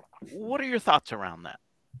 What are your thoughts around that?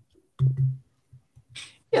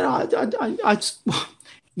 Yeah,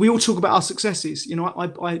 we all talk about our successes. I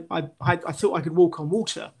thought I could walk on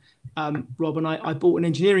water, Rob, and I bought an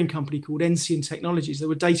engineering company called Ensian Technologies. They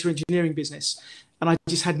were a data engineering business, and I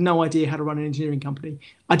just had no idea how to run an engineering company.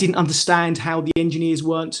 I didn't understand how the engineers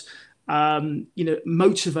weren't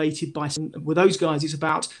motivated by with those guys. It's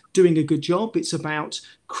about doing a good job. It's about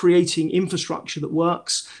creating infrastructure that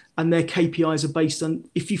works, and their KPIs are based on,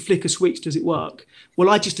 if you flick a switch, does it work? Well,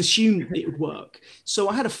 I just assumed it would work. So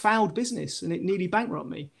I had a failed business and it nearly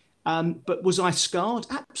bankrupted me. But was I scarred?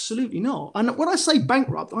 Absolutely not. And when I say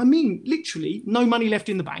bankrupt, I mean literally no money left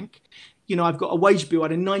in the bank. I've got a wage bill. I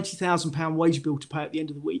had a £90,000 wage bill to pay at the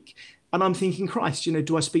end of the week. And I'm thinking, Christ,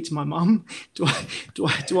 do I speak to my mum? Do I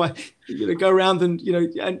go around and,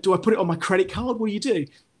 and do I put it on my credit card? What do you do?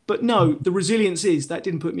 But no, the resilience is that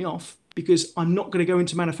didn't put me off, because I'm not going to go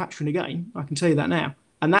into manufacturing again. I can tell you that now.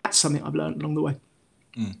 And that's something I've learned along the way.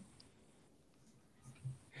 Mm.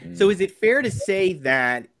 So is it fair to say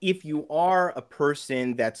that if you are a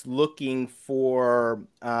person that's looking for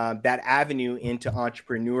that avenue into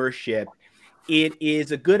entrepreneurship, it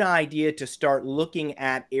is a good idea to start looking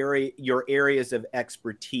at your areas of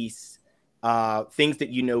expertise, things that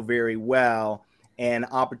you know very well, and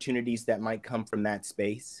opportunities that might come from that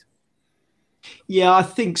space? Yeah, I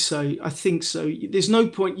think so. There's no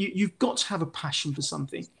point. You've got to have a passion for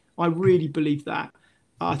something. I really believe that.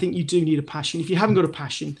 I think you do need a passion. If you haven't got a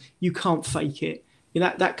passion, you can't fake it.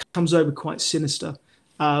 That comes over quite sinister.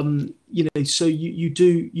 So you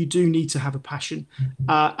do need to have a passion,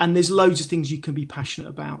 and there's loads of things you can be passionate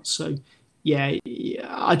about. So yeah,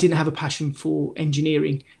 I didn't have a passion for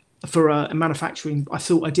engineering, for manufacturing. I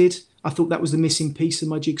thought I did. I thought that was the missing piece of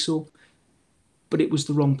my jigsaw, but it was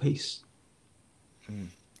the wrong piece.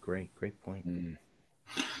 Great point.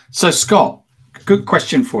 So Scott, good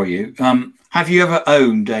question for you. Have you ever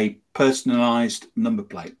owned a personalized number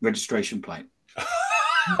plate, registration plate?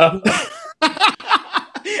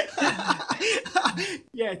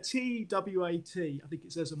 Yeah, TWAT. I think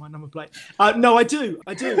it says on my number plate. No, I do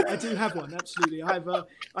have one. Absolutely. I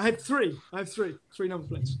have three. I have three number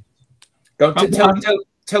plates. Go on,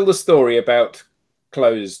 tell the story about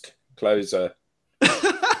closer.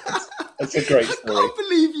 That's a great story. I can't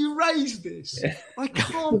believe you raised this. I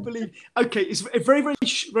can't believe. Okay, it's very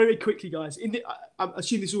quickly, guys. I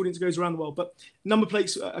assume this audience goes around the world, but number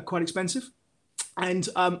plates are quite expensive. And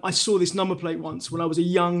I saw this number plate once when I was a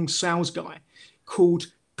young sales guy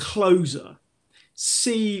called Closer,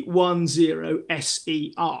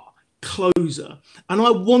 C10SER, Closer. And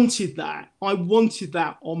I wanted that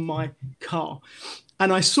on my car.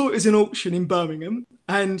 And I saw it as an auction in Birmingham.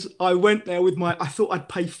 And I went there with I thought I'd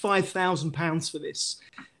pay £5,000 for this.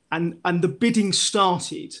 And the bidding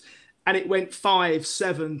started. And it went 5,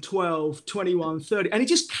 7, 12, 21, 30. And it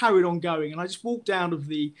just carried on going. And I just walked out of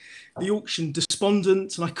the auction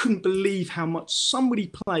despondent. And I couldn't believe how much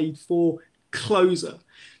somebody paid for Closer.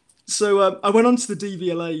 So I went onto the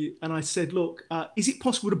DVLA and I said, look, is it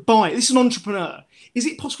possible to buy it? This is an entrepreneur. Is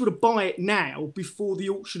it possible to buy it now before the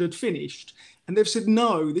auction had finished? And they've said,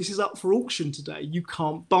 no, this is up for auction today. You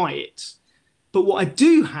can't buy it. But what I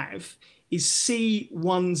do have is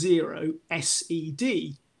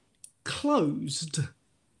C10SED, closed.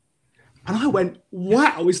 And I went,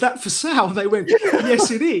 wow, is that for sale? And they went,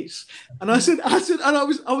 yes, it is. And I said, and I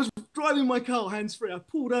was driving my car hands-free. I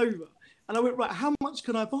pulled over and I went, right, how much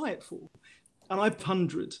can I buy it for? And I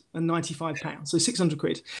 £195, so 600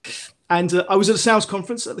 quid. And I was at a sales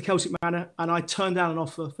conference at the Celtic Manor, and I turned down an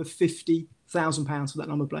offer for £50,000 for that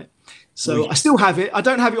number plate. So I still have it. I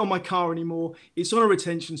don't have it on my car anymore. It's on a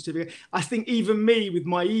retention certificate. I think even me, with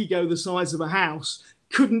my ego the size of a house,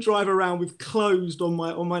 couldn't drive around with closed on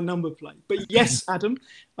my number plate. But yes, Adam,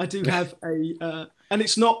 I do have and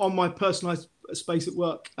it's not on my personalised space at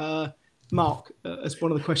work. Mark, as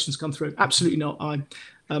one of the questions come through, absolutely not.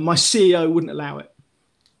 My CEO wouldn't allow it.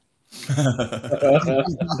 I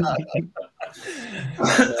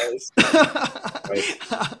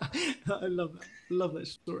love that. Love that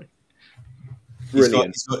story.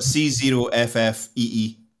 Brilliant. He's got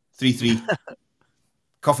C0FFEE33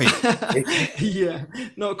 coffee. Yeah,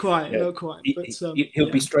 not quite. But he'll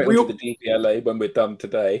be straight onto the DVLA when we're done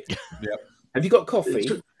today. Yeah. Have you got coffee?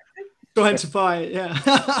 Trying to buy it, yeah.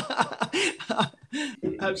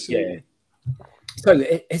 Absolutely. Yeah. So,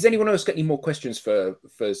 has anyone else got any more questions for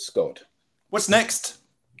Scott? What's next?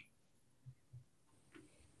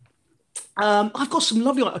 I've got some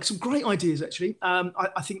great ideas actually.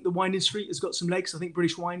 I think the wine industry has got some legs. I think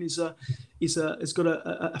British wine has got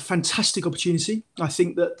a fantastic opportunity. I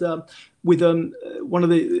think that with one of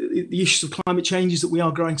the issues of climate change is that we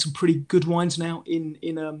are growing some pretty good wines now in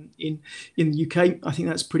the UK. I think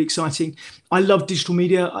that's pretty exciting. I love digital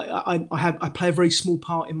media. I play a very small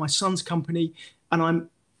part in my son's company, and I'm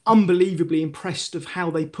unbelievably impressed of how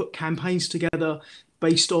they put campaigns together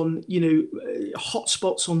based on,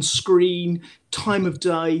 hotspots on screen, time of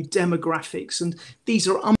day, demographics. And these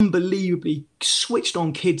are unbelievably switched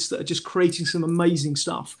on kids that are just creating some amazing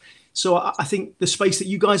stuff. So I think the space that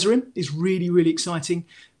you guys are in is really, really exciting.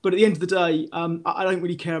 But at the end of the day, I don't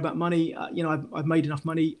really care about money. I've made enough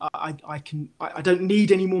money. I don't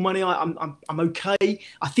need any more money. I'm okay.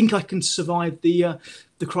 I think I can survive the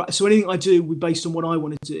crisis. So anything I do will be based on what I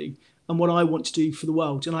want to do and what I want to do for the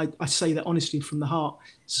world. And I say that honestly from the heart.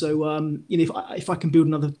 So if I can build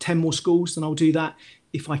another 10 more schools, then I'll do that.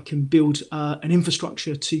 If I can build an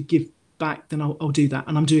infrastructure to give back, then I'll do that.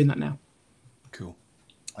 And I'm doing that now. Cool.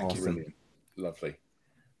 Thank you. Brilliant. Lovely.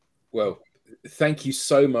 Well, thank you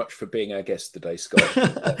so much for being our guest today, Scott.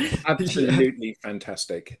 Absolutely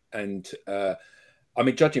fantastic. And I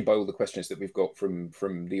mean, judging by all the questions that we've got from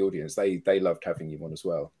the audience, they loved having you on as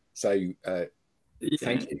well. So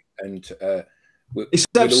thank you. And it's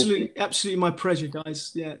absolutely my pleasure,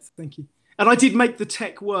 guys. Yeah, thank you. And I did make the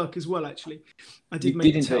tech work as well, actually. I did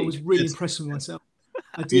make the tech. I was really impressed with myself.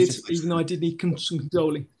 I did, even though I did need some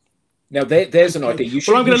condoling. Now there's an idea.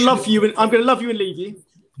 I'm going to love you, and I'm going to love you and leave you.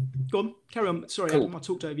 Go on, carry on. Sorry, cool. I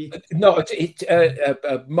talked over you. No,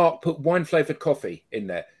 Mark put wine-flavored coffee in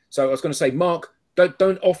there. So I was going to say, Mark,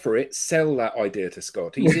 don't offer it. Sell that idea to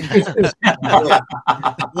Scott. He's in business.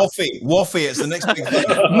 Waffy. It's the next big thing.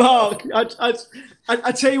 Mark,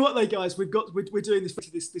 I tell you what, though, guys, we're doing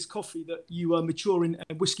this coffee that you mature in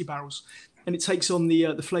whiskey barrels, and it takes on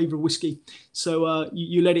the flavour of whiskey. So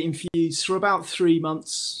you let it infuse for about 3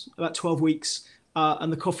 months, about 12 weeks.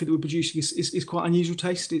 And the coffee that we're producing is quite unusual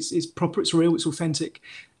taste. It's proper, it's real, it's authentic.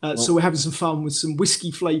 So we're having some fun with some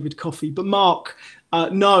whiskey flavoured coffee. But Mark,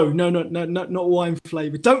 no, not wine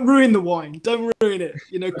flavoured. Don't ruin the wine. Don't ruin it.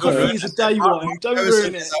 Coffee is a day wine. Don't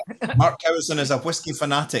ruin it. Mark Howison is a whiskey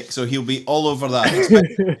fanatic, so he'll be all over that.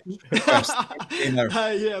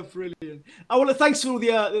 Yeah, brilliant. Well, thanks for all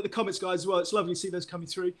the comments, guys, as well. It's lovely to see those coming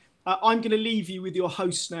through. I'm going to leave you with your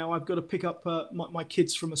hosts now. I've got to pick up my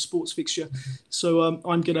kids from a sports fixture. So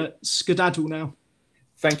I'm going to skedaddle now.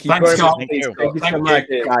 Thank you very much. Thank you so much.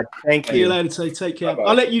 God, thank you. See you later. Take care. Bye-bye.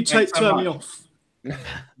 I'll let you turn me off.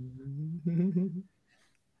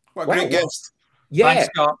 What a great guest. Yeah. Thanks,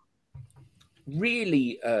 Scott.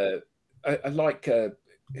 Really, I like,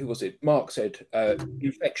 who was it? Mark said,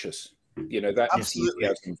 infectious. That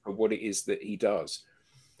enthusiasm for what it is that he does.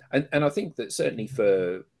 And I think that certainly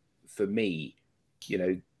for me,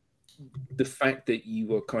 the fact that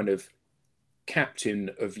you are kind of captain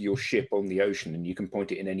of your ship on the ocean and you can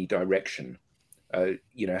point it in any direction,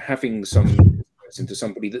 having some into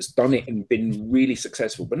somebody that's done it and been really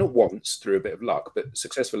successful, but not once through a bit of luck, but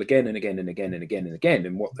successful again and again and again and again and again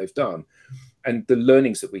in what they've done. And the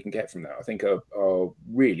learnings that we can get from that, I think are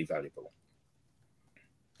really valuable.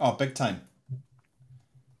 Oh, big time.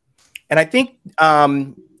 And I think,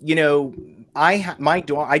 I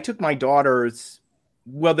took my daughters,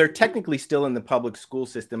 well, they're technically still in the public school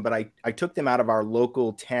system, but I took them out of our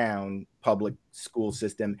local town public school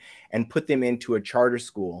system and put them into a charter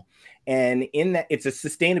school. And in that, it's a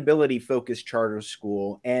sustainability focused charter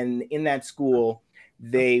school. And in that school,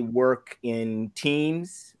 they work in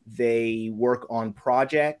teams, they work on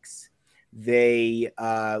projects, they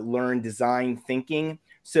learn design thinking.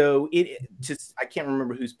 So I can't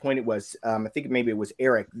remember whose point it was. I think maybe it was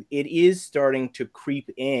Eric. It is starting to creep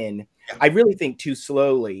in, I really think too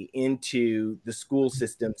slowly, into the school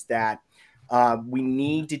systems that we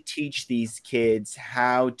need to teach these kids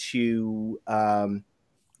how to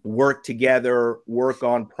work together, work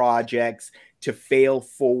on projects, to fail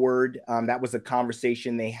forward. That was a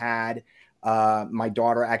conversation they had. My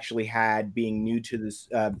daughter actually had, being new to this,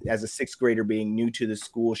 as a 6th grader, being new to the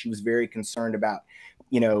school. She was very concerned about,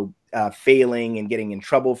 failing and getting in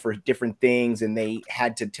trouble for different things. And they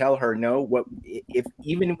had to tell her, no, if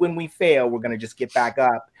even when we fail, we're going to just get back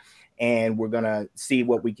up and we're going to see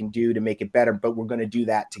what we can do to make it better. But we're going to do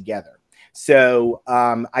that together. So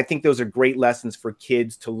I think those are great lessons for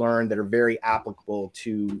kids to learn that are very applicable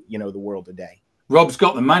to, the world today. Rob's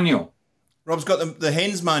got the manual. Rob's got the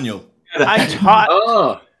Haynes manual.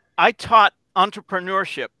 I taught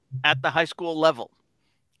entrepreneurship at the high school level.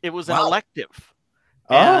 It was an elective.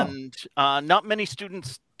 And not many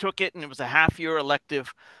students took it, and it was a half-year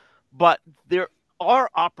elective. But there are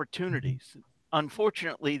opportunities.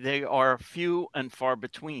 Unfortunately, they are few and far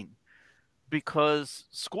between, because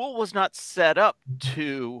school was not set up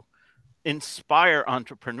to inspire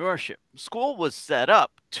entrepreneurship. School was set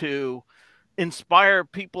up to inspire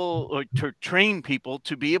people or to train people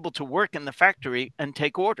to be able to work in the factory and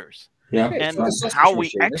take orders. Yeah. And how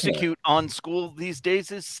we execute on school these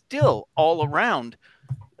days is still all around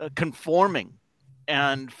conforming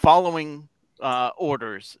and following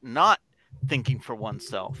orders, not thinking for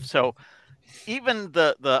oneself. So even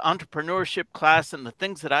the entrepreneurship class and the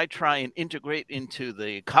things that I try and integrate into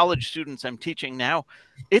the college students I'm teaching now,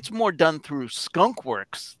 it's more done through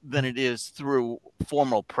skunkworks than it is through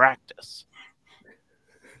formal practice.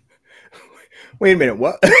 Wait a minute,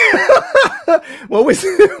 what? what was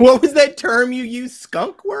that term you used?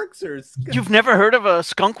 Skunkworks or You've never heard of a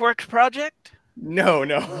skunkworks project? No,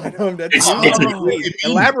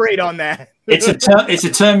 elaborate on that. It's a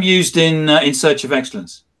term used in Search of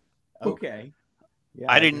Excellence. Okay. Yeah,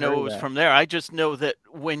 I didn't know it was from there. I just know that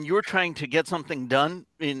when you're trying to get something done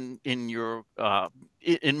in your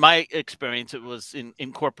in my experience, it was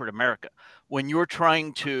in corporate America. When you're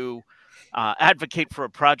trying to advocate for a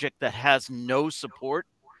project that has no support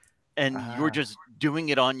and you're just doing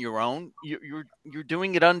it on your own, you're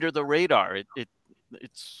doing it under the radar.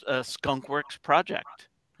 It's a skunkworks project.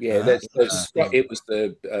 Yeah, it was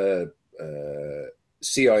the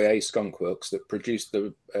CIA skunkworks that produced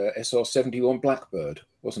the SR-71 Blackbird,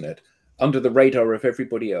 wasn't it? Under the radar of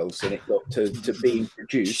everybody else, and it got to being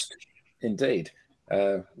produced, indeed,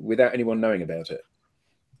 without anyone knowing about it.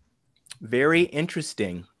 Very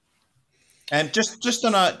interesting. And just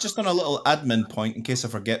on a little admin point, in case I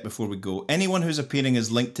forget before we go, anyone who's appearing as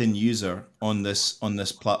LinkedIn user on this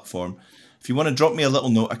platform, if you want to drop me a little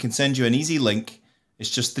note, I can send you an easy link. It's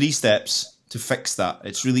just 3 steps to fix that.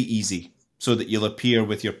 It's really easy, so that you'll appear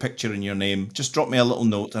with your picture and your name. Just drop me a little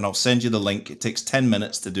note and I'll send you the link. It takes 10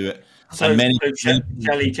 minutes to do it. So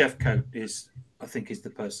Kelly Jeffcoat is the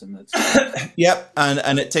person that's yep,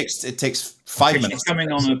 and it takes 5 minutes. She's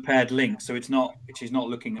coming on a paired link, so she's not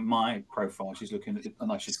looking at my profile. She's looking at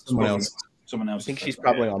someone else. I think she's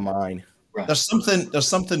probably on mine. Right. There's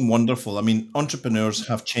something wonderful. I mean, entrepreneurs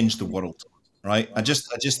have changed the world, right? I just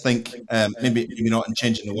think maybe not in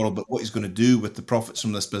changing the world, but what he's going to do with the profits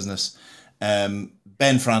from this business.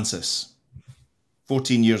 Ben Francis,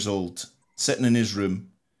 14 years old, sitting in his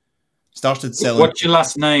room, started selling. What's your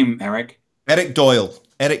last name, Eric? Eric Doyle,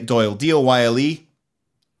 Doyle,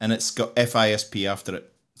 and it's got FISP after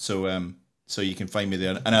it. So so you can find me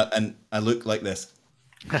there, and I look like this.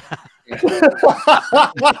 That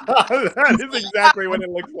is exactly what it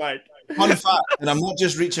looks like. Fun fact, and I'm not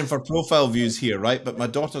just reaching for profile views here, right? But my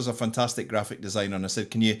daughter's a fantastic graphic designer, and I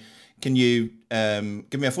said, "Can you give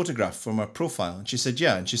me a photograph for my profile?" And she said,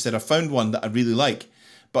 "Yeah." And she said, "I found one that I really like,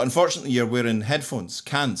 but unfortunately, you're wearing headphones,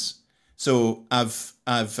 cans. So I've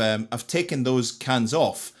taken those cans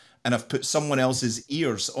off." And I've put someone else's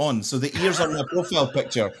ears on. So the ears on my profile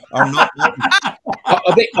picture are not.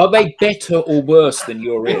 Are they better or worse than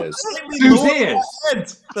your ears? Whose ears?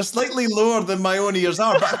 They're slightly lower than my own ears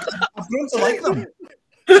are, but I've grown to like them.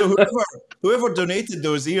 So whoever donated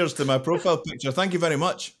those ears to my profile picture, thank you very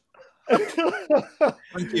much.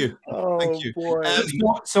 Thank you. Oh, thank you. Boy.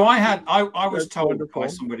 So I was told by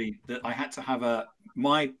somebody that I had to have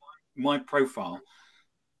my profile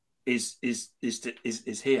is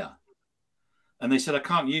here, and they said I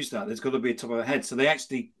can't use that. There's got to be a top of a head. So they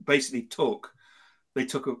actually basically took a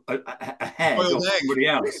head boiled of egg. somebody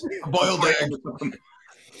else. Boiled egg.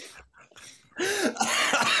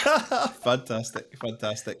 Fantastic.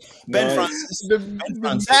 Ben Francis, the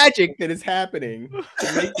magic that is happening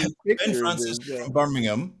to make these pictures. Ben Francis from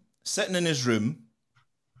Birmingham, sitting in his room,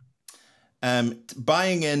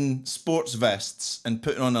 buying in sports vests and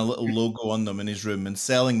putting on a little logo on them in his room and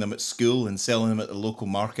selling them at school and selling them at the local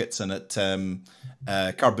markets and at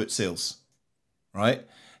car boot sales, right?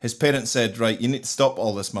 His parents said, right, you need to stop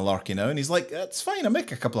all this malarkey now. And he's like, that's fine. I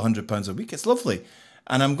make a couple of £100 a week. It's lovely.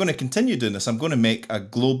 And I'm going to continue doing this. I'm going to make a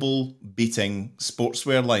global beating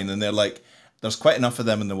sportswear line. And they're like, there's quite enough of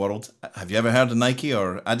them in the world. Have you ever heard of Nike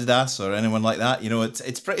or Adidas or anyone like that? You know,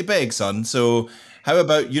 it's pretty big, son. So how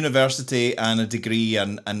about university and a degree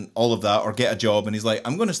and all of that, or get a job? And he's like,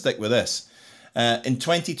 I'm going to stick with this. In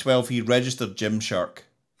 2012, he registered Gymshark.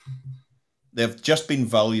 They've just been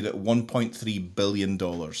valued at $1.3 billion.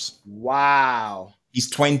 Wow. He's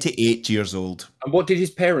 28 years old. And what did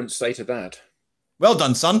his parents say to that? Well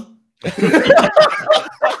done, son.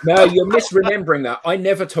 No, you're misremembering that. I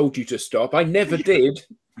never told you to stop. I never did.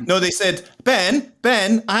 No, they said, Ben,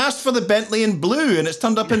 I asked for the Bentley in blue and it's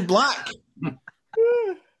turned up in black.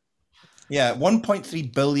 Yeah,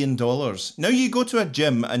 $1.3 billion. Now you go to a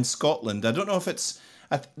gym in Scotland. I don't know if it's...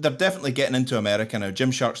 They're definitely getting into America now.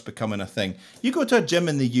 Gymshark's becoming a thing. You go to a gym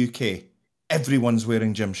in the UK, everyone's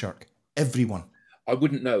wearing Gymshark. Everyone. I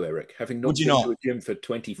wouldn't know, Eric, having not been to a gym for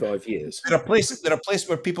 25 years. There are places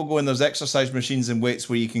where people go and there's exercise machines and weights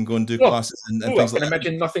where you can go and do classes and things like that. I can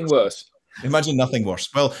imagine nothing worse. Imagine nothing worse.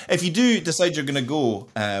 Well, if you do decide you're going to go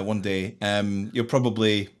one day, you'll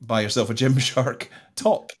probably buy yourself a Gymshark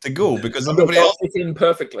top to go because everybody else fit in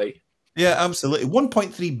perfectly. Yeah, absolutely.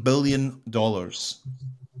 $1.3 billion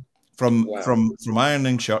from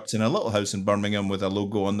ironing shirts in a little house in Birmingham with a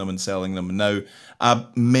logo on them and selling them. And now a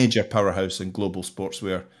major powerhouse in global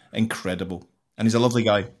sportswear. Incredible. And he's a lovely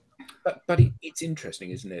guy. But it's interesting,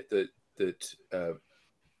 isn't it, that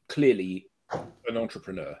clearly an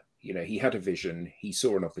entrepreneur, you know, he had a vision, he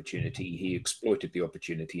saw an opportunity, he exploited the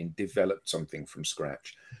opportunity and developed something from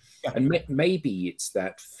scratch. Yeah. And maybe it's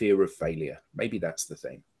that fear of failure. Maybe that's the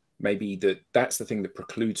thing. Maybe that's the thing that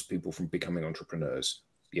precludes people from becoming entrepreneurs.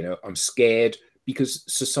 You know, I'm scared because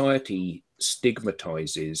society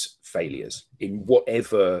stigmatizes failures in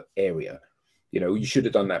whatever area. You know, you should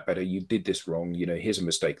have done that better. You did this wrong. You know, here's a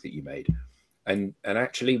mistake that you made. And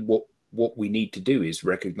actually what we need to do is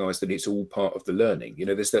recognize that it's all part of the learning. You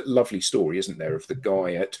know, there's that lovely story, isn't there, of the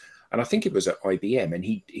guy and I think it was at IBM, and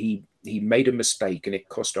he made a mistake and it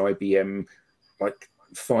cost IBM like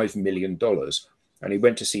 $5 million. And he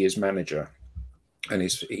went to see his manager, and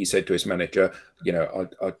he said to his manager, you know,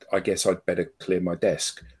 I guess I'd better clear my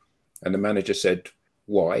desk. And the manager said,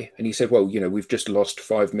 why? And he said, well, you know, we've just lost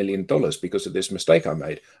 $5 million because of this mistake I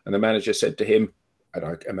made. And the manager said to him, and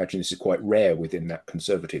I imagine this is quite rare within that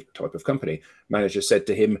conservative type of company, manager said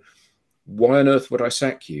to him, why on earth would I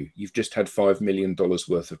sack you? You've just had $5 million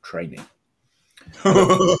worth of training.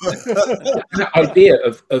 That idea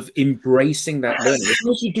of embracing that learning, as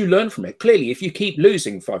long as you do learn from it. Clearly, if you keep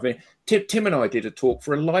losing 5 million, Tim and I did a talk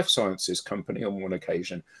for a life sciences company on one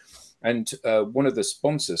occasion, and one of the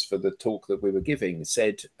sponsors for the talk that we were giving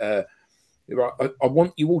said, I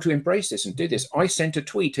want you all to embrace this and do this. I sent a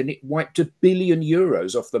tweet and it wiped €1 billion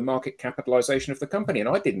off the market capitalization of the company, and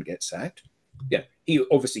I didn't get sacked. Yeah, he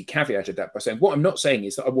obviously caveated that by saying, what I'm not saying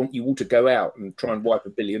is that I want you all to go out and try and wipe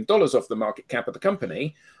 $1 billion off the market cap of the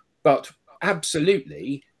company, but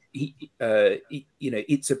absolutely, you know,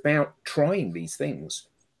 it's about trying these things.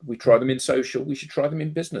 We try them in social, we should try them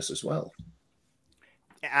in business as well.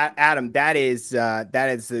 Adam, that is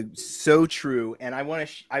so true, and I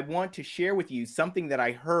want to share with you something that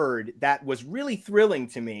I heard that was really thrilling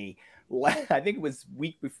to me. I think it was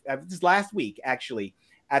last week actually,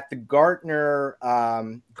 at the Gartner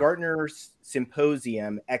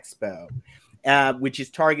Symposium Expo, which is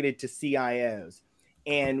targeted to CIOs.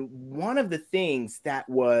 And one of the things that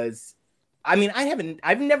was, I mean,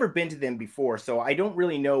 I've never been to them before, so I don't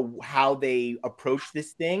really know how they approach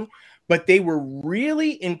this thing, but they were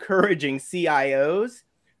really encouraging CIOs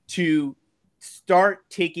to start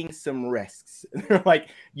taking some risks. They're like,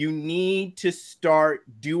 you need to start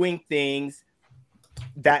doing things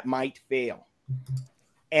that might fail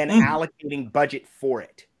and allocating budget for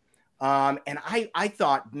it. And I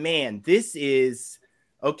thought, man, this is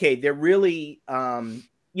okay. They're really,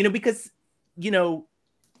 you know, because, you know,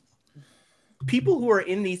 people who are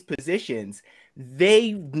in these positions,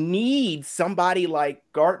 they need somebody like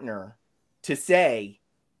Gartner to say,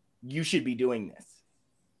 you should be doing this.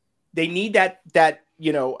 They need that,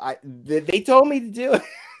 you know, they told me to do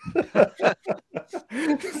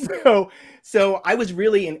it. So I was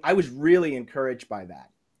really encouraged by that.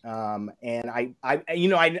 And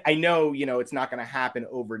I know, you know, it's not going to happen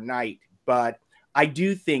overnight, but I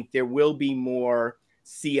do think there will be more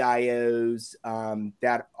CIOs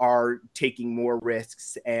that are taking more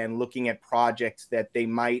risks and looking at projects that they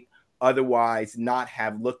might otherwise not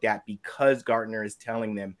have looked at because Gartner is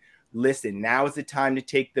telling them, listen, now is the time to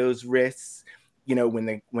take those risks. You know, when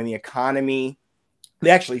the economy, they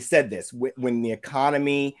actually said this, when the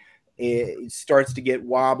economy starts to get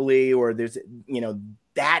wobbly, or there's, you know,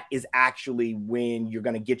 that is actually when you're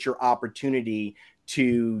going to get your opportunity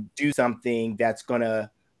to do something that's going to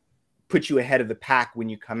put you ahead of the pack when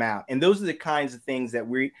you come out. And those are the kinds of things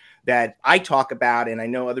that I talk about, and I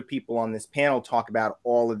know other people on this panel talk about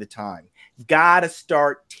all of the time. Got to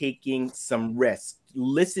start taking some risks.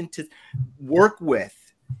 Listen to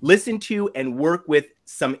and work with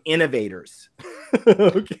some innovators.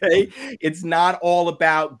 Okay. It's not all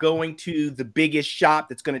about going to the biggest shop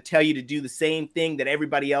that's going to tell you to do the same thing that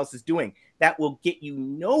everybody else is doing. That will get you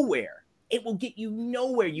nowhere. It will get you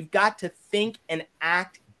nowhere. You've got to think and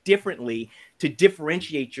act differently to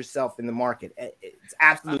differentiate yourself in the market. It's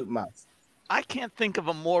absolute must. I can't think of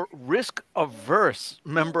a more risk-averse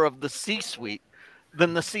member of the C-suite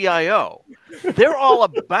than the CIO. They're all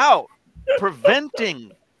about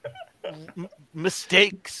preventing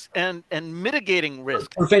mistakes and mitigating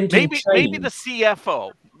risk. Maybe the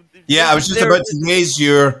CFO. Yeah, I was just about to raise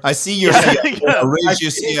your. I see your CFO. Raise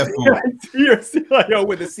your CFO. I see your CIO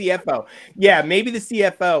with a CFO. Yeah, maybe the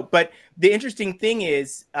CFO. But the interesting thing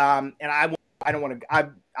is, and I don't want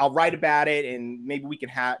to. I'll write about it, and maybe we can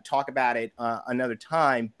talk about it another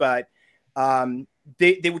time. But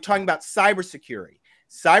they were talking about cybersecurity.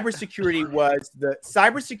 Cybersecurity was the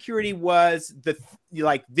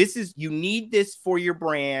like, this is, you need this for your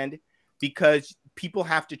brand because people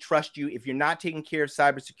have to trust you. If you're not taking care of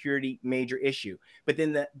cybersecurity, major issue. But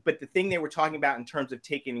then the thing they were talking about in terms of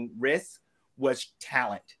taking risks was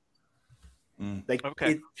talent. Like,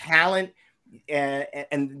 it's talent.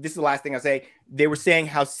 And this is the last thing I'll say. They were saying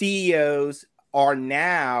how CEOs are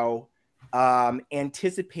now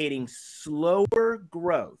anticipating slower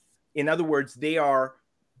growth. In other words, they are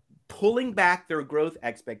pulling back their growth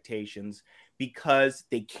expectations because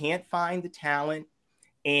they can't find the talent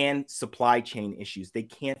and supply chain issues. They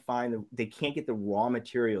can't get the raw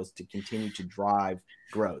materials to continue to drive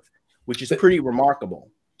growth, which is pretty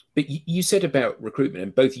remarkable. But you said about recruitment,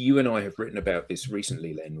 and both you and I have written about this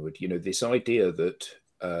recently, Lenwood, you know, this idea that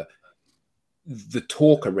the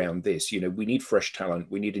talk around this, you know, we need fresh talent,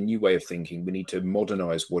 we need a new way of thinking, we need to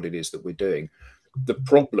modernize what it is that we're doing. The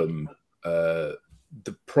problem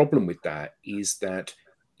with that is that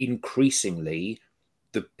increasingly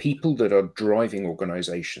the people that are driving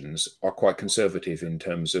organizations are quite conservative in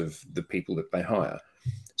terms of the people that they hire.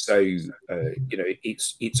 So, you know,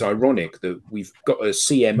 it's ironic that we've got a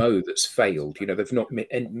CMO that's failed. You know, they've not met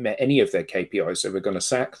any of their KPIs, so we're going to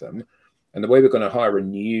sack them. And the way we're going to hire a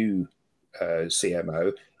new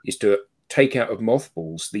CMO is to take out of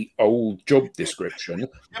mothballs the old job description,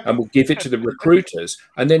 and we'll give it to the recruiters.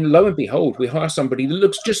 And then lo and behold, we hire somebody that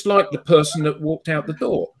looks just like the person that walked out the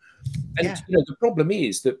door. And you know, the problem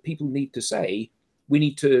is that people need to say, we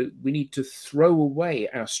need to throw away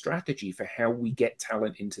our strategy for how we get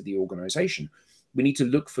talent into the organization. We need to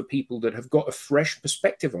look for people that have got a fresh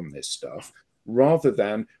perspective on this stuff rather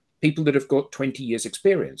than people that have got 20 years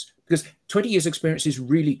experience, because 20 years experience is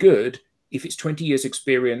really good if it's 20 years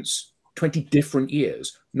experience, 20 different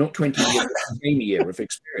years, not 20 years the same year of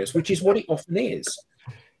experience, which is what it often is.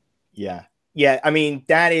 Yeah. Yeah. I mean,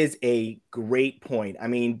 that is a great point. I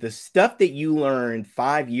mean, the stuff that you learned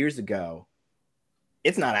 5 years ago,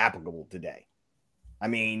 it's not applicable today. I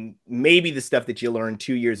mean, maybe the stuff that you learned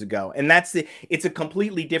 2 years ago, and it's a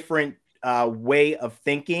completely different way of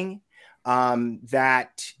thinking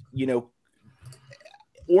that, you know,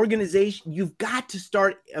 organization, you've got to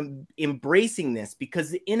start embracing this, because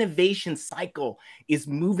the innovation cycle is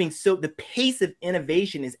moving. So the pace of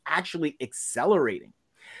innovation is actually accelerating.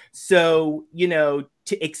 So, you know,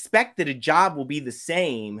 to expect that a job will be the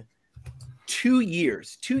same 2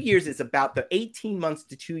 years is about the 18 months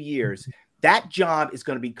to 2 years. That job is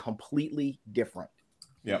going to be completely different.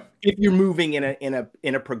 Yeah. If you're moving in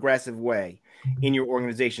a progressive way in your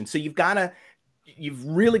organization. So you've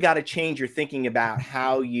really got to change your thinking about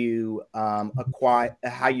how you're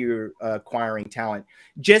acquiring talent.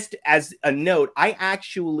 Just as a note, I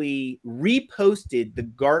actually reposted the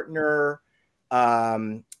Gartner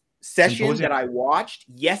session that I watched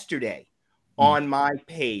yesterday on my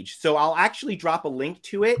page. So I'll actually drop a link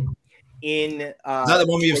to it in. Is that the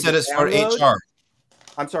one where you said it's for HR?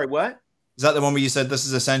 I'm sorry, what? Is that the one where you said this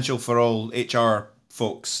is essential for all HR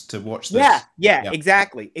folks to watch this? Yeah,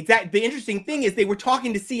 exactly. The interesting thing is they were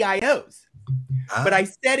talking to CIOs, but I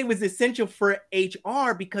said it was essential for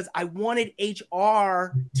HR because I wanted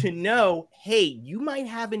HR to know, hey, you might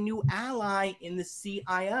have a new ally in the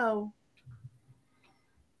CIO.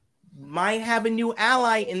 Might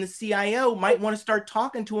want to start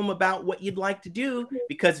talking to them about what you'd like to do,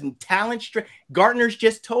 because Gartner's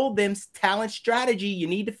just told them talent strategy. You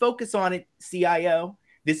need to focus on it, CIO.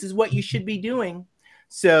 This is what you should be doing.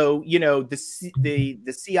 So, you know,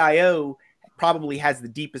 the CIO probably has the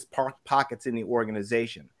deepest pockets in the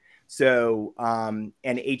organization. So,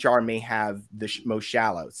 and HR may have the most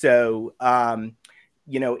shallow. So,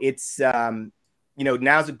 you know, it's, you know,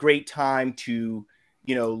 now's a great time to,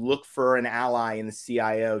 you know, look for an ally in the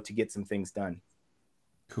CIO to get some things done.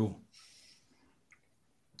 Cool.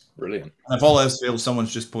 Brilliant. And if all else fails,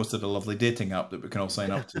 someone's just posted a lovely dating app that we can all sign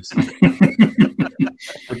up to. So.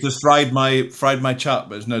 It just fried my chat,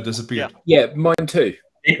 but it's now disappeared. Yeah, mine too.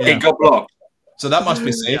 It got blocked. So that must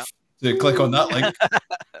be safe to click on that link.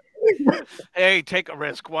 Hey, take a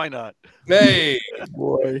risk. Why not? Hey,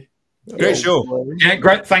 boy. Great show. Yeah,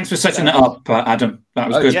 great. Thanks for setting it up, Adam. That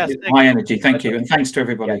was good. Yes, high energy. Thank you. And thanks to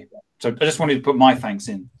everybody. So I just wanted to put my thanks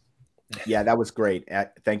in. Yeah, that was great.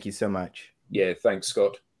 Thank you so much. Yeah, thanks,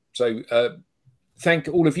 Scott. So thank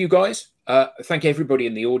all of you guys. Thank everybody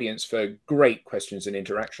in the audience for great questions and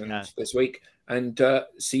interactions this week, and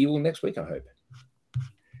see you all next week, I hope.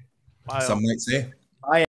 Some might say.